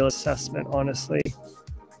vulnerability assessment, honestly.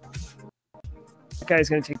 That guy's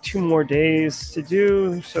going to take 2 more days to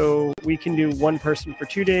do, so we can do 1 person for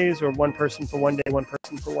 2 days, or 1 person for 1 day, 1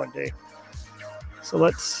 person for 1 day. So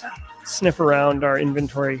let's sniff around our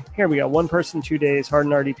inventory. Here we go. 1 person, 2 days,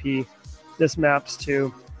 hardened RDP. This maps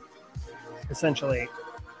to Essential 8,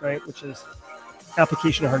 right? Which is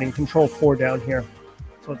application hardening, control 4 down here.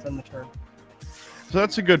 So it's on the turn. So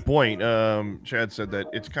that's a good point. Chad said that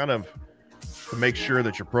it's kind of to make sure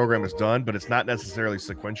that your program is done, but it's not necessarily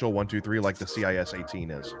sequential 1, 2, 3 like the CIS 18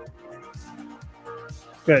 is.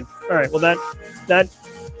 Good. All right. Well, that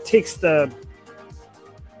takes the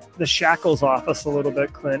shackles off us a little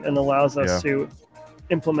bit, Clint, and allows us to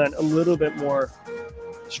implement a little bit more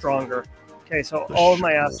stronger. Okay. So all of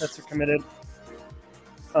my assets are committed.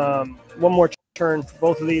 1 more turn for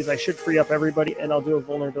both of these. I should free up everybody, and I'll do a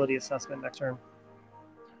vulnerability assessment next turn.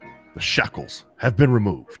 The shackles have been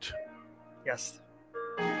removed. Yes.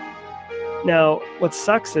 Now, what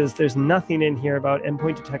sucks is there's nothing in here about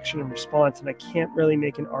endpoint detection and response, and I can't really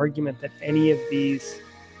make an argument that any of these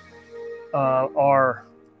are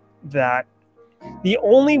that. The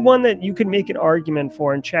only one that you can make an argument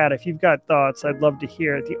for, in chat, if you've got thoughts, I'd love to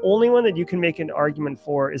hear it. The only one that you can make an argument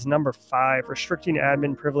for is number 5, restricting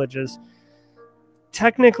admin privileges.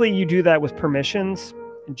 Technically, you do that with permissions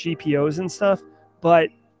and GPOs and stuff, but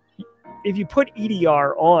if you put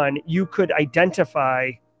EDR on, you could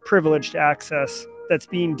identify privileged access that's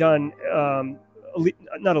being done,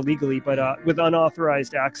 not illegally, but with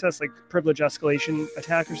unauthorized access, like privilege escalation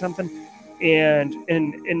attack or something, and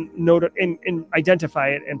identify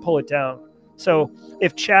it and pull it down. So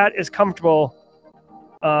if chat is comfortable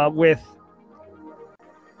with,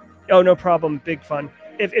 oh, no problem, big fun.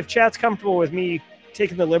 If chat's comfortable with me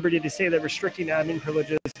taking the liberty to say that restricting admin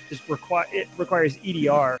privileges requires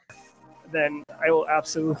EDR, then I will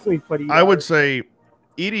absolutely put EDR. I would say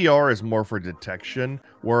EDR is more for detection,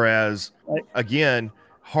 whereas, again,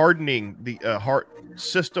 hardening, the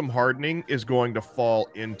system hardening is going to fall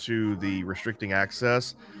into the restricting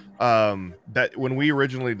access. That when we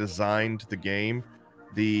originally designed the game,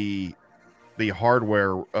 the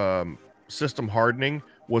hardware system hardening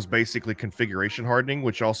was basically configuration hardening,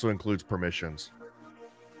 which also includes permissions.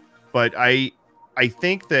 But I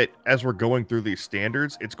think that as we're going through these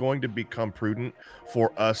standards, it's going to become prudent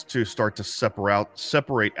for us to start to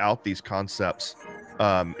separate out these concepts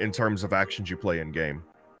in terms of actions you play in game.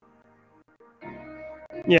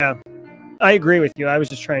 Yeah, I agree with you. I was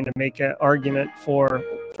just trying to make an argument for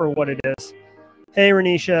what it is. Hey,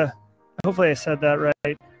 Renisha. Hopefully I said that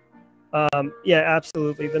right. Yeah,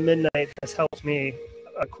 absolutely. The midnight has helped me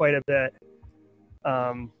quite a bit.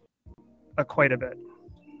 Quite a bit.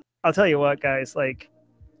 I'll tell you what, guys, like,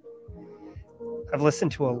 I've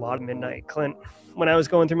listened to a lot of midnight. Clint, when I was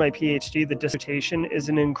going through my PhD, the dissertation is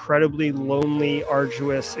an incredibly lonely,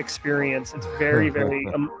 arduous experience. It's very, very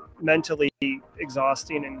mentally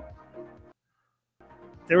exhausting, and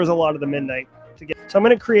there was a lot of the midnight to get. So I'm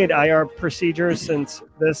going to create IR procedures since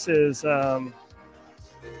this is,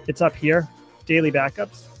 it's up here, daily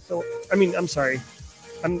backups. So, I mean, I'm sorry.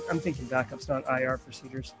 I'm thinking backups, not IR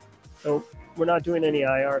procedures. So we're not doing any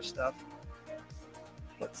IR stuff.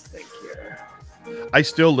 Let's think here. I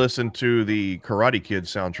still listen to the Karate Kid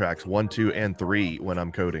soundtracks 1, 2, and 3 when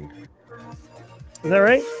I'm coding. Is that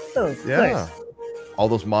right? Oh, yeah. Nice. All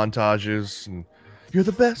those montages and you're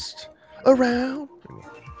the best around.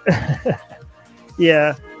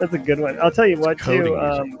 Yeah, that's a good one. I'll tell you what,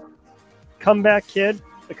 too. Comeback Kid,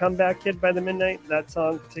 the Comeback Kid by the Midnight. That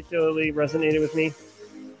song particularly resonated with me.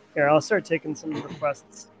 Here, I'll start taking some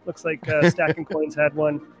requests. Looks like Stacking Coins had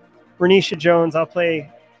one. Renisha Jones, I'll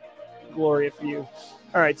play Gloria for you.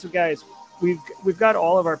 All right, so guys, we've got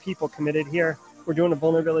all of our people committed here. We're doing a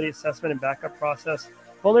vulnerability assessment and backup process.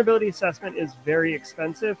 Vulnerability assessment is very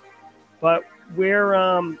expensive, but we're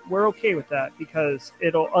okay with that because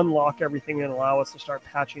it'll unlock everything and allow us to start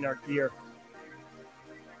patching our gear.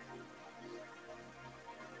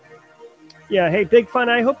 Yeah, hey, Big Fun,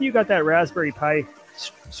 I hope you got that Raspberry Pi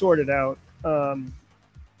sorted out.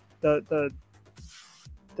 The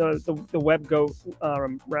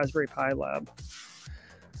WebGoat Raspberry Pi lab.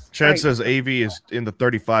 Chad says AV is in the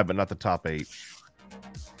 35, but not the top 8.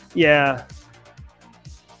 Yeah.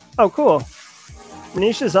 Oh, cool.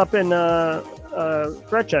 Manisha's up in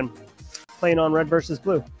ThreatGen, playing on Red versus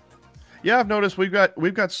Blue. Yeah, I've noticed we've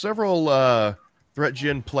got several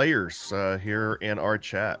ThreatGen players here in our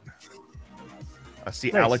chat. I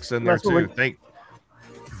see nice. Alex in there too.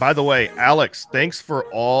 By the way, Alex, thanks for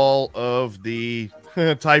all of the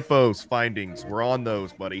typos findings. We're on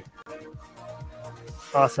those, buddy.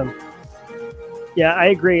 Awesome. Yeah, I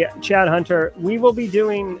agree. Chad Hunter, we will be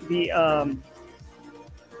doing the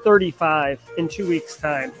 35 in 2 weeks'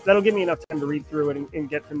 time. That'll give me enough time to read through it and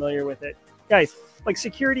get familiar with it. Guys, like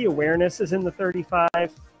security awareness is in the 35.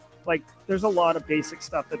 Like there's a lot of basic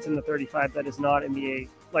stuff that's in the 35 that is not in the 8.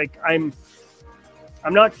 Like I'm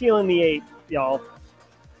not feeling the 8, y'all.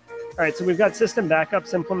 All right, so we've got system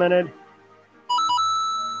backups implemented.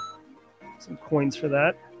 Some coins for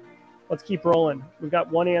that. Let's keep rolling. We've got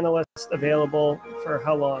one analyst available for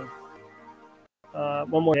how long? 1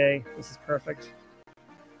 more day. This is perfect.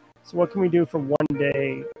 So what can we do for 1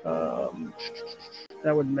 day?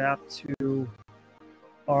 That would map to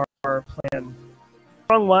our plan.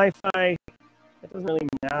 Strong Wi-Fi. That doesn't really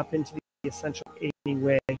map into the essential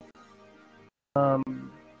anyway.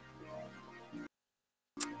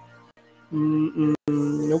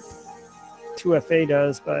 Nope. 2FA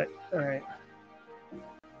does, but all right.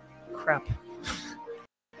 Crap.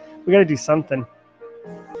 We got to do something.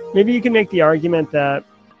 Maybe you can make the argument that.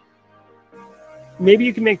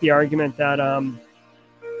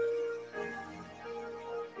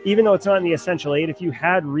 Even though it's not in the essential 8, if you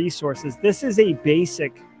had resources, this is a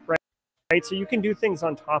basic, right? So you can do things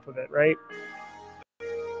on top of it, right?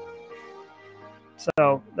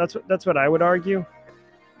 So that's what I would argue.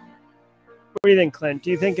 What do you think, Clint?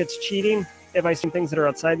 Do you think it's cheating if I see things that are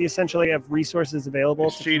outside the essential 8 have resources available?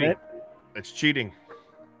 It's cheating. It's cheating.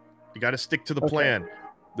 You got to stick to the plan.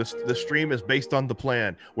 The stream is based on the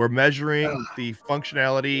plan. We're measuring the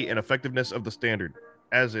functionality and effectiveness of the standard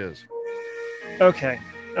as is. Okay.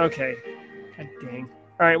 God dang.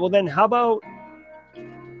 All right. Well, then how about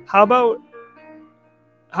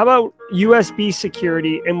USB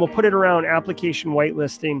security, and we'll put it around application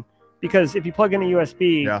whitelisting, because if you plug in a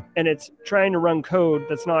USB and it's trying to run code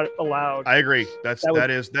that's not allowed. I agree. That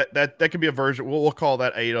could be a version. We'll call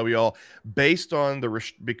that AWL based on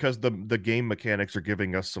because the game mechanics are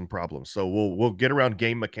giving us some problems. So we'll get around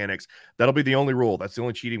game mechanics. That'll be the only rule. That's the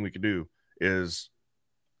only cheating we can do is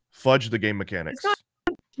fudge the game mechanics.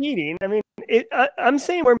 Cheating. I mean, I'm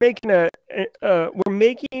saying we're making a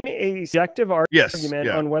subjective argument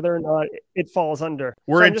on whether or not it falls under.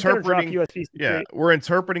 We're so interpreting USB-C. Yeah, we're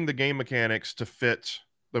interpreting the game mechanics to fit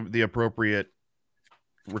the appropriate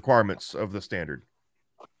requirements of the standard.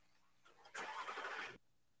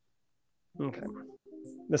 Okay.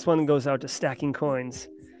 This one goes out to Stacking Coins.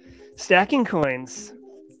 Stacking Coins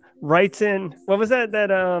writes in, what was that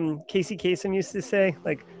Casey Kasem used to say?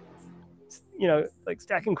 Like, you know, like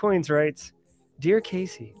Stacking Coins writes, "Dear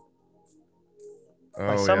Casey,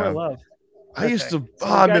 my summer love." I used to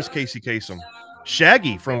miss Casey Kasem.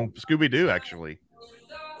 Shaggy from Scooby-Doo, actually.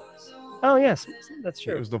 Oh, yes, that's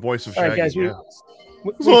true. It was the voice of Shaggy. All right, guys,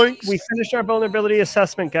 we finished our vulnerability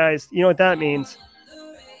assessment, guys. You know what that means?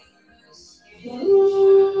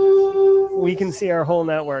 We can see our whole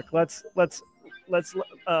network. Let's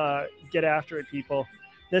get after it, people.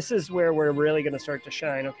 This is where we're really going to start to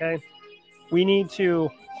shine, okay? We need to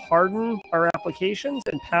harden our applications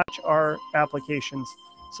and patch our applications.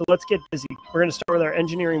 So let's get busy. We're going to start with our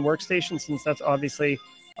engineering workstation, since that's obviously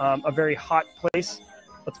a very hot place.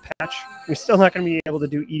 Let's patch. We're still not going to be able to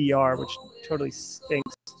do EDR, which totally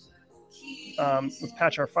stinks. Let's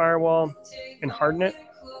patch our firewall and harden it.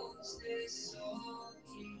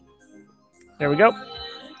 There we go.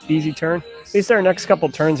 Easy turn. At least our next couple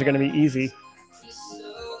turns are going to be easy.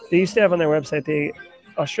 They used to have on their website, the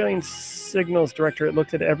Australian Signals Directorate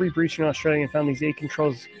looked at every breach in Australia and found these 8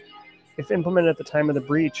 controls if implemented at the time of the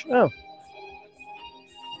breach. Oh.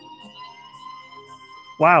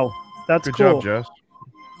 Wow. That's cool. Good job, Jess.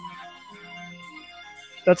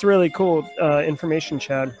 That's really cool information,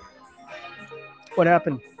 Chad. What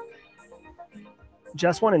happened?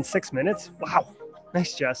 Jess won in 6 minutes? Wow.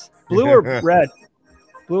 Nice, Jess. Blue or red?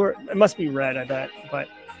 It must be red, I bet. But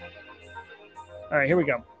all right, here we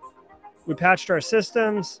go. We patched our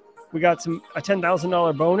systems. We got a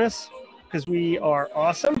 $10,000 bonus because we are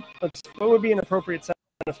awesome. What would be an appropriate sound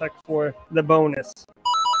effect for the bonus?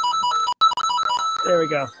 There we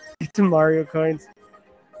go. Some Mario coins.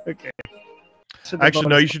 Okay. Actually,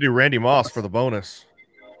 no, you should do Randy Moss for the bonus.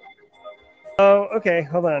 Oh, okay.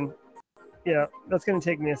 Hold on. Yeah, that's going to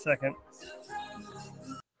take me a second.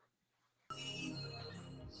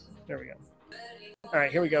 There we go. All right,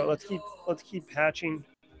 here we go. Let's keep patching,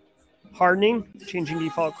 hardening, changing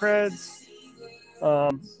default creds.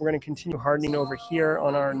 We're going to continue hardening over here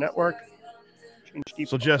on our network. Change default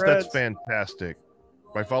so, Jess, creds. That's fantastic.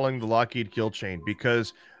 By following the Lockheed kill chain,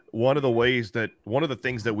 because one of the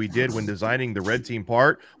things that we did when designing the red team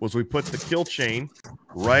part was we put the kill chain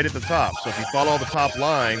right at the top. So if you follow the top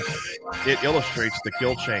line, it illustrates the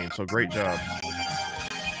kill chain. So great job.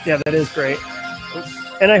 Yeah, that is great.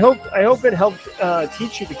 And I hope it helped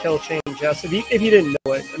teach you the kill chain, Jess. If you didn't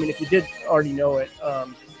know it, I mean, if you did already know it,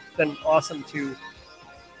 then awesome to,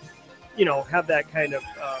 have that kind of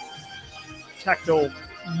tactile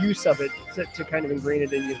use of it to kind of ingrain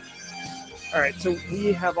it in you. All right, so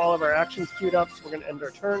we have all of our actions queued up, so we're going to end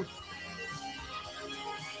our turn.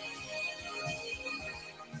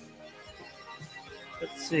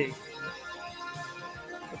 Let's see.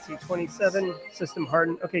 27, system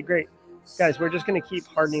hardened. Okay, great. Guys, we're just going to keep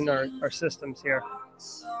hardening our systems here.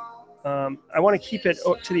 I want to keep it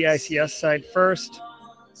to the ICS side first.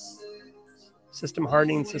 System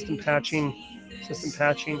hardening, system patching.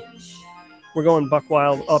 We're going buck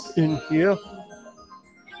wild up in here.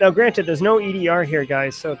 Now, granted, there's no EDR here,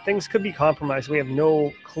 guys, so things could be compromised. We have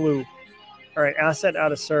no clue. All right, asset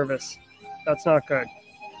out of service. That's not good.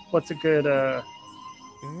 What's a good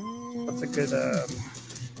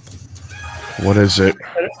what is it?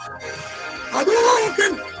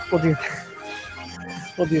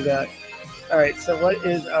 We'll do that. All right, so what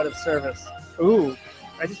is out of service? Ooh,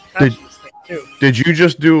 I just patched this thing too. Did you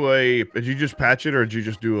just patch it, or did you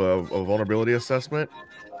just do a vulnerability assessment?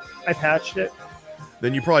 I patched it.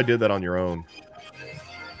 Then you probably did that on your own.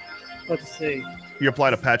 Let's see. You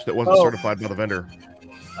applied a patch that wasn't certified by the vendor.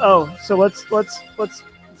 Oh, so let's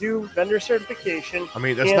do vendor certification. I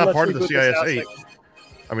mean, that's not part of the CIS 8.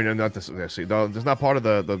 I mean, not the CIS. That's not part of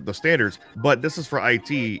the standards. But this is for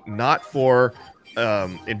IT, not for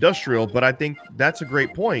industrial. But I think that's a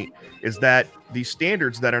great point. Is that these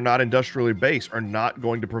standards that are not industrially based are not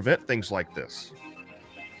going to prevent things like this.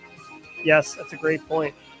 Yes, that's a great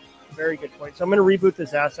point. Very good point. So I'm going to reboot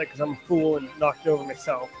this asset because I'm a fool and knocked it over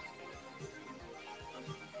myself.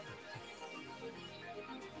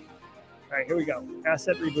 All right, here we go.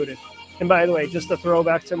 Asset rebooted. And by the way, just a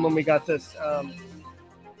throwback to when we got this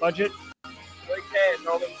budget.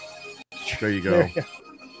 There you go.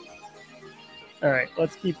 All right,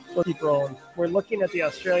 let's keep rolling. We're looking at the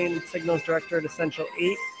Australian Signals Directorate Essential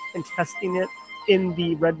 8. and testing it in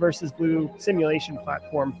the red versus blue simulation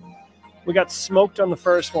platform. We got smoked on the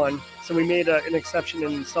first one, so we made an exception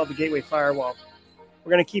and installed the gateway firewall.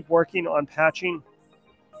 We're going to keep working on patching.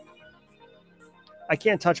 I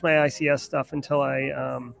can't touch my ICS stuff until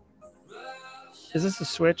I... is this a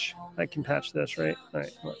switch? I can patch this, right? All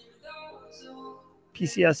right. Look.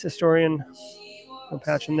 PCS historian. No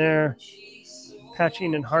patching there.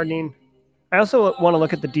 Patching and hardening. I also want to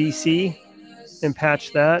look at the DC and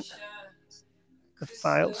patch that. The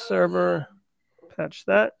file server. Patch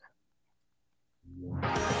that.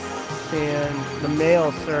 And the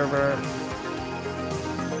mail server.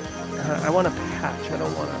 I want to patch. I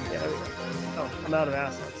don't want to. Yeah, oh, I'm out of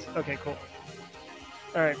assets. Okay, cool.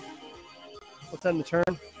 All right. Let's end the turn.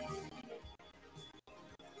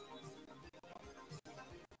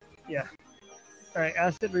 Yeah. All right.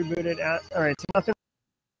 Asset rebooted. All right. So nothing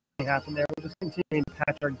really happened there. We're just continuing to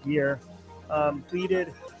patch our gear.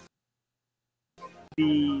 Deleted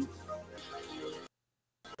the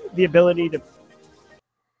ability to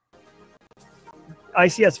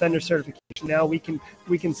ICS vendor certification. Now we can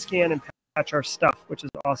scan and patch our stuff, which is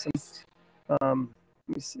awesome. Let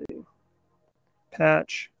me see.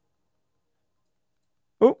 Patch.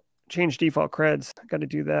 Oh, change default creds. Got to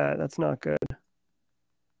do that. That's not good.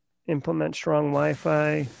 Implement strong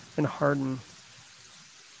Wi-Fi and harden.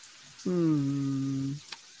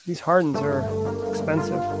 These hardens are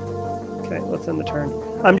expensive. Okay, let's end the turn.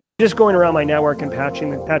 I'm just going around my network and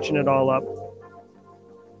patching it all up.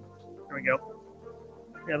 There we go.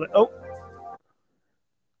 Yeah, oh,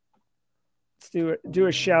 let's do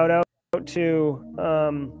a shout out to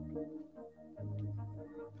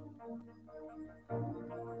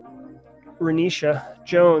Renisha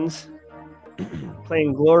Jones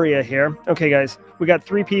playing Gloria here. Okay, guys, we got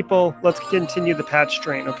 3 people. Let's continue the patch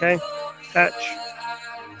train. Okay, patch,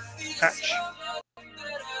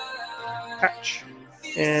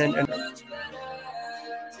 and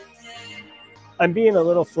I'm being a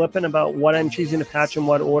little flippant about what I'm choosing to patch in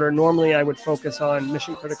what order. Normally, I would focus on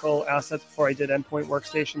mission critical assets before I did endpoint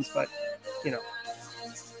workstations, but you know.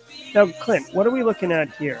 Now, Clint, what are we looking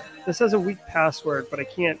at here? This has a weak password, but I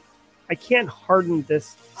can't harden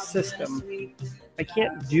this system. I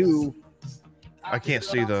can't see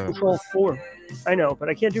the Control 4. I know, but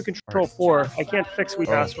I can't do Control 4. I can't fix weak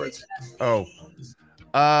passwords. Oh.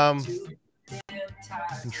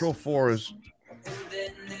 Control 4 is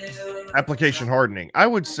application hardening. I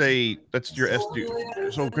would say that's your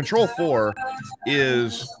SD. So Control 4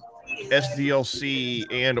 is SDLC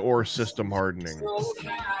and or system hardening.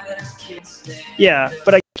 Yeah,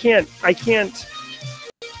 but I can't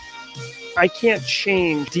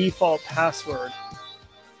change default password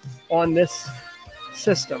on this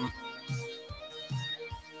system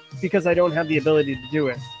because I don't have the ability to do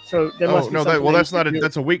it. So there must be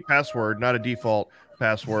that's a weak password, not a default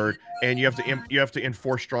password, and you have to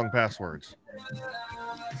enforce strong passwords.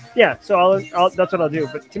 Yeah, so that's what I'll do.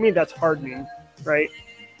 But to me, that's hardening, right?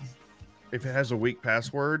 If it has a weak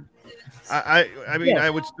password, I mean, yeah. I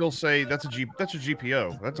would still say that's a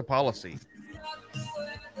GPO. That's a policy.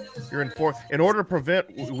 In order to prevent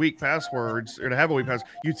weak passwords or to have a weak password,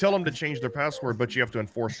 you tell them to change their password, but you have to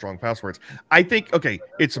enforce strong passwords. I think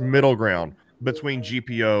it's a middle ground between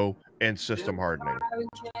GPO and system hardening.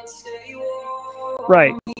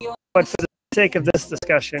 Right. But for the sake of this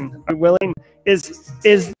discussion, are we willing? You're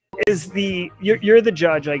the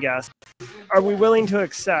judge, I guess. Are we willing to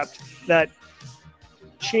accept that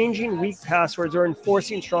changing weak passwords or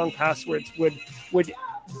enforcing strong passwords would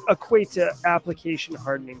equate to application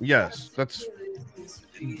hardening? Yes, that's.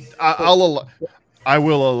 I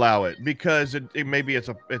will allow it because maybe it's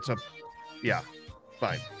a yeah,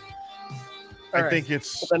 fine. I think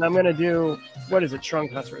it's. Well, then I'm gonna do what is it? Strong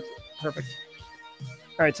passwords. Perfect.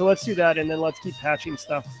 All right, so let's do that, and then let's keep patching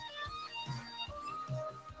stuff.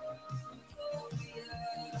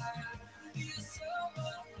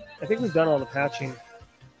 I think we've done all the patching.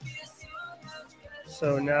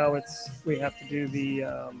 So now we have to do the.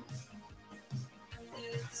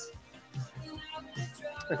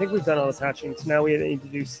 I think we've done all the patching. So now we need to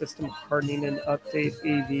do system hardening and update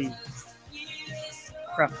AV.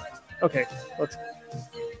 Crap. Okay, let's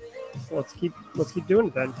keep doing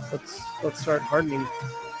it then. Let's start hardening.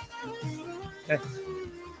 Okay,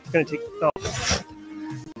 it's gonna take. Oh.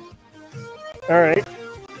 All right.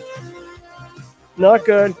 Not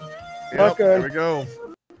good. Not good. There we go.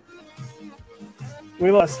 We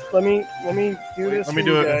lost. Let me do this. Let me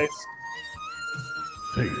do it, guys.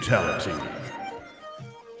 Fatality.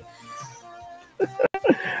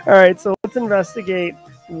 All right, so let's investigate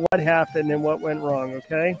what happened and what went wrong.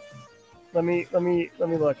 Okay, let me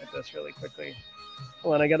look at this really quickly.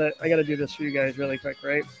 Hold on, I gotta do this for you guys really quick,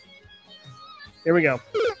 right? Here we go.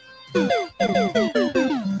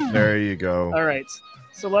 There you go. All right.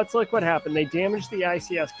 So let's look what happened. They damaged the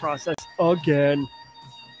ICS process again.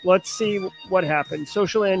 Let's see what happened.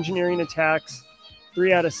 Social engineering attacks,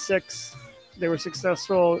 3 out of 6. They were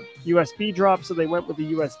successful. USB drops, so they went with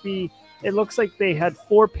the USB. It looks like they had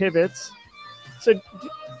 4 pivots. So,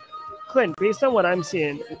 Clint, based on what I'm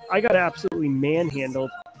seeing, I got absolutely manhandled.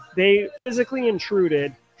 They physically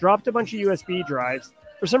intruded, dropped a bunch of USB drives.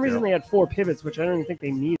 For some reason, they had 4 pivots, which I don't even think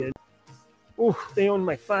they needed. Ooh, they owned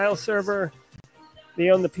my file server. They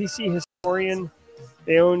owned the PC historian.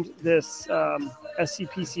 They owned this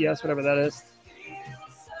SCPCS, whatever that is.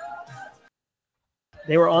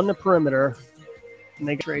 They were on the perimeter, and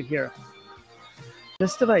they get right here.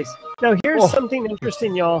 This device. Now, here's something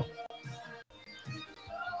interesting, y'all.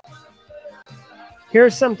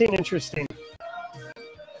 Here's something interesting.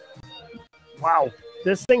 Wow.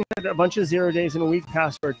 This thing had a bunch of 0 days and a week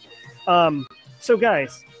password. So,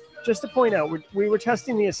 guys, just to point out, we were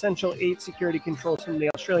testing the Essential 8 security controls from the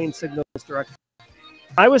Australian Signals Directorate.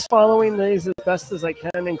 I was following these as best as I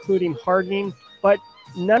can, including hardening, but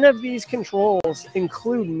none of these controls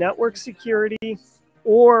include network security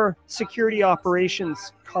or security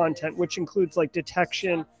operations content, which includes like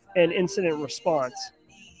detection and incident response.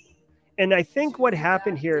 And I think what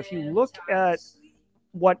happened here, if you look at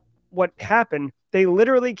what happened, they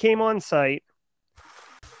literally came on site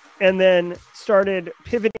and then started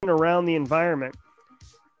pivoting around the environment.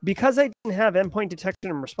 Because I didn't have endpoint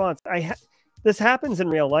detection and response, this happens in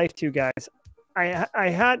real life too, guys. I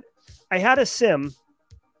had a SIM,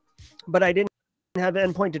 but I didn't have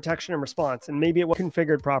endpoint detection and response, and maybe it wasn't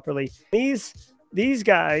configured properly. These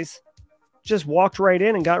guys just walked right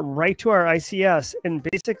in and got right to our ICS and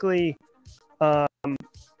basically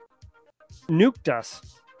nuked us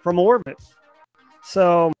from orbit.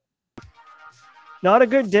 So not a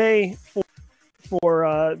good day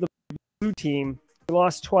for the blue team. We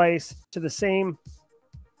lost twice to the same.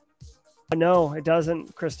 No, it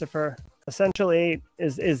doesn't, Christopher. Essential 8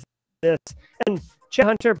 is this. And Chet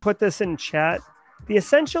Hunter put this in chat. The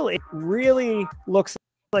Essential 8 really looks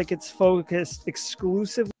like it's focused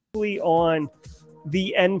exclusively on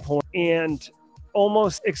the endpoint and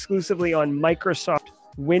almost exclusively on Microsoft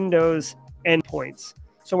Windows endpoints.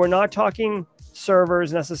 So we're not talking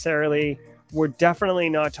servers necessarily. We're definitely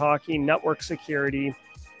not talking network security.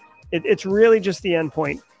 It's really just the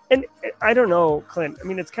endpoint. And I don't know, Clint. I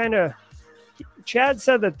mean, it's kind of... Chad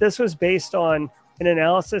said that this was based on an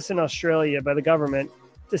analysis in Australia by the government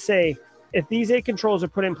to say if these 8 controls are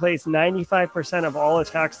put in place, 95% of all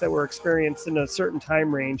attacks that were experienced in a certain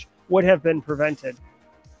time range would have been prevented.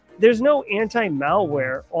 There's no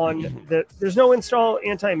anti-malware on there's no install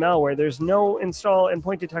anti-malware. There's no install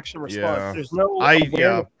endpoint detection response. Yeah. There's no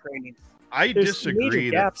awareness training. There's disagree.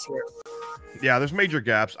 Major gaps here. Yeah, there's major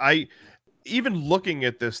gaps. Even looking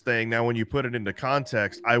at this thing now, when you put it into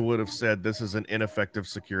context, I would have said this is an ineffective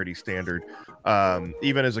security standard,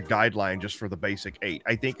 even as a guideline just for the basic 8.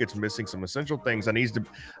 I think it's missing some essential things. It needs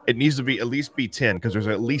to be at least be 10, because there's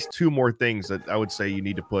at least 2 more things that I would say you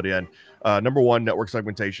need to put in. Number 1, network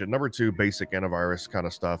segmentation. Number 2, basic antivirus kind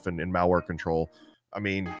of stuff and malware control. I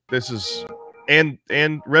mean, this is and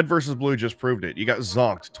red versus blue just proved it. You got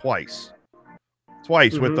zonked twice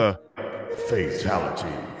with a fatality.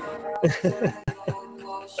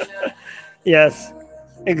 Yes,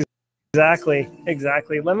 exactly.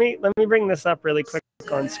 Let me bring this up really quick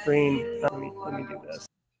on screen. Let me do this.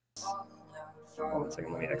 Hold on a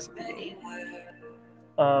second. Let me exit the game.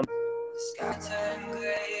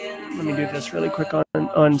 Let me do this really quick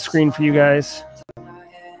on screen for you guys.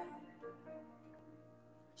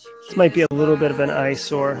 This might be a little bit of an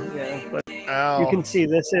eyesore, yeah, but you can see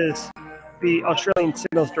this is the Australian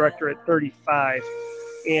Signals Directorate 35.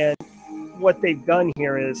 And what they've done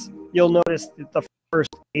here is you'll notice that the first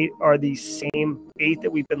 8 are the same 8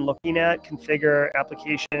 that we've been looking at: configure,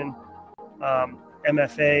 application,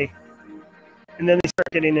 MFA. And then they start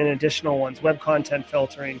getting in additional ones: web content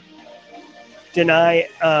filtering, deny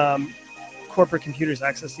corporate computers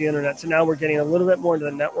access to the internet. So now we're getting a little bit more into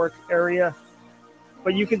the network area.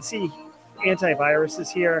 But you can see antiviruses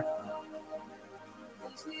here,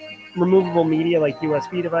 removable media like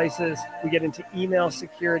USB devices. We get into email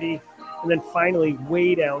security. And then finally,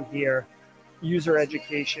 way down here, user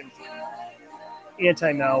education,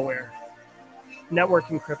 anti-malware, network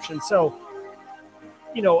encryption. So,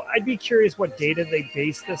 I'd be curious what data they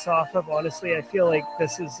base this off of. Honestly, I feel like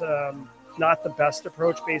this is not the best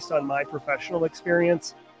approach based on my professional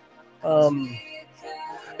experience.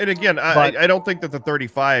 And again, I don't think that the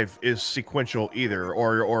 35 is sequential either,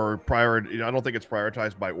 or prior. I don't think it's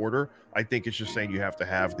prioritized by order. I think it's just saying you have to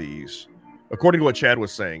have these, according to what Chad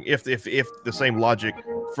was saying. If the same logic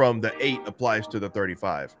from the 8 applies to the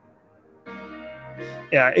 35.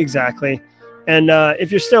 Yeah, exactly. And if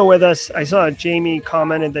you're still with us, I saw Jamie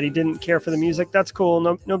commented that he didn't care for the music. That's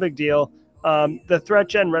cool. No big deal. The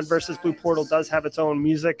ThreatGen Red versus Blue portal does have its own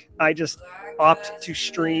music. I just opt to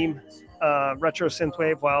stream retro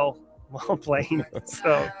synthwave while playing.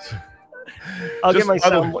 So I'll get my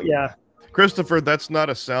sound. Yeah, Christopher, that's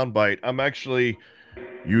not a soundbite. I'm actually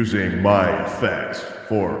using my effects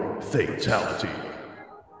for fatality.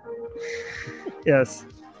 Yes.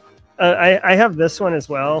 I have this one as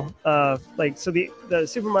well. Like, so the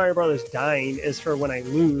Super Mario Brothers dying is for when I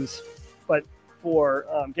lose, but for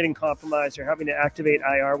getting compromised or having to activate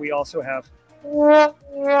IR, we also have.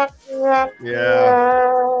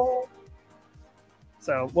 Yeah.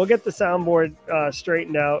 So we'll get the soundboard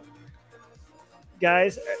straightened out.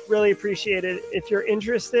 Guys, really appreciate it. If you're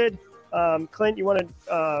interested, Clint, you want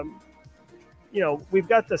to, we've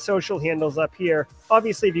got the social handles up here.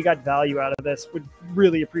 Obviously, if you got value out of this, would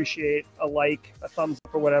really appreciate a like, a thumbs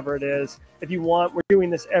up, or whatever it is. If you want, we're doing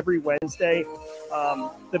this every Wednesday.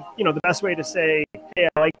 The best way to say, hey,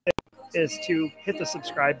 I like it, is to hit the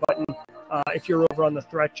subscribe button. If you're over on the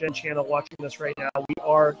ThreatGen channel watching this right now, we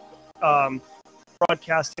are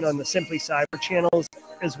broadcasting on the Simply Cyber channels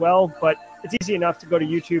as well, but it's easy enough to go to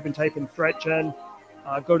YouTube and type in ThreatGen,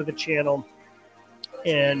 go to the channel,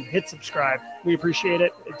 and hit subscribe. We appreciate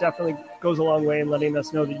it. It definitely goes a long way in letting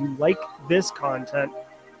us know that you like this content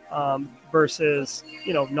versus,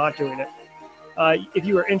 not doing it. If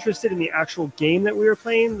you are interested in the actual game that we were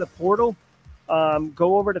playing, the Portal,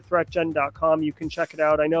 go over to threatgen.com. You can check it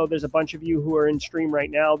out. I know there's a bunch of you who are in stream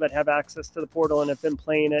right now that have access to the Portal and have been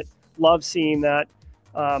playing it. Love seeing that.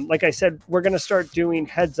 Like I said, we're going to start doing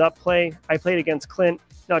heads up play. I played against Clint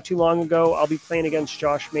not too long ago. I'll be playing against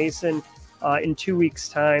Josh Mason in 2 weeks'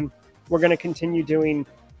 time. We're going to continue doing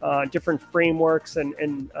different frameworks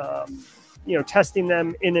and testing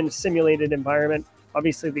them in a simulated environment.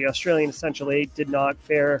 Obviously, the Australian Essential 8 did not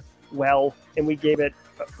fare well, and we gave it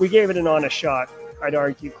an honest shot, I'd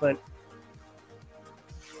argue, Clint.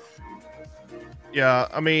 Yeah,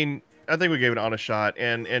 I mean, I think we gave it an honest shot,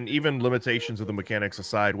 and even limitations of the mechanics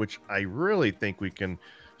aside, which I really think we can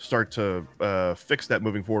start to fix that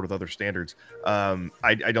moving forward with other standards.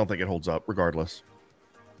 I don't think it holds up regardless.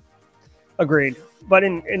 Agreed. But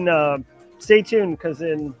in stay tuned, because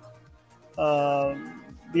in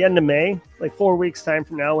the end of May, like 4 weeks time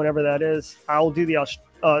from now, whenever that is, I'll do the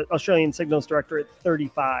Australian Signals Director at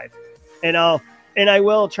 35, and I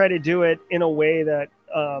will try to do it in a way that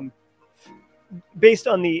based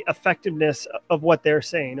on the effectiveness of what they're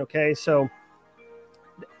saying. Okay, so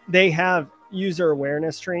they have user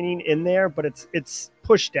awareness training in there, but it's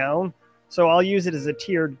pushed down. So I'll use it as a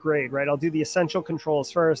tiered grade, right? I'll do the essential controls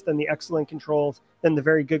first, then the excellent controls, then the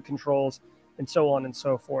very good controls, and so on and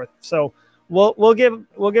so forth. So we'll give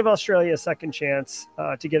Australia a second chance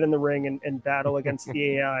to get in the ring and battle against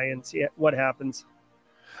the AI and see what happens.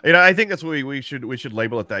 I think that's what we should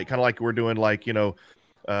label it that, kind of like we're doing, like,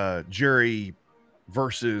 Jerry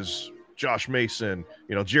versus Josh Mason,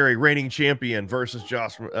 Jerry reigning champion versus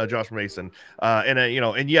Josh Mason,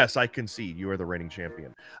 and yes, I concede you are the reigning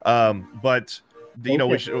champion, but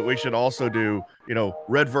we should also do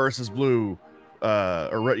red versus blue,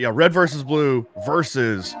 red versus blue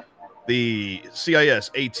versus the CIS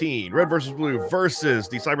 18, red versus blue versus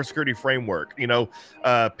the cybersecurity framework,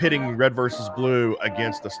 pitting red versus blue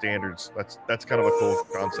against the standards. That's kind of a cool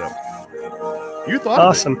concept. You thought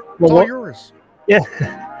awesome. Of it. It's all yours.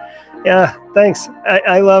 Yeah, thanks.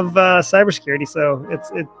 I love cybersecurity, so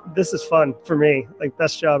this is fun for me, like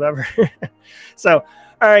best job ever. So,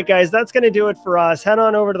 all right, guys, that's going to do it for us. Head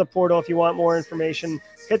on over to the portal if you want more information.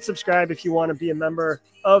 Hit subscribe if you want to be a member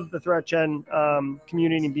of the ThreatGen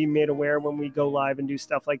community and be made aware when we go live and do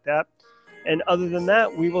stuff like that. And other than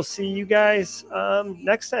that, we will see you guys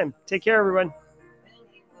next time. Take care, everyone.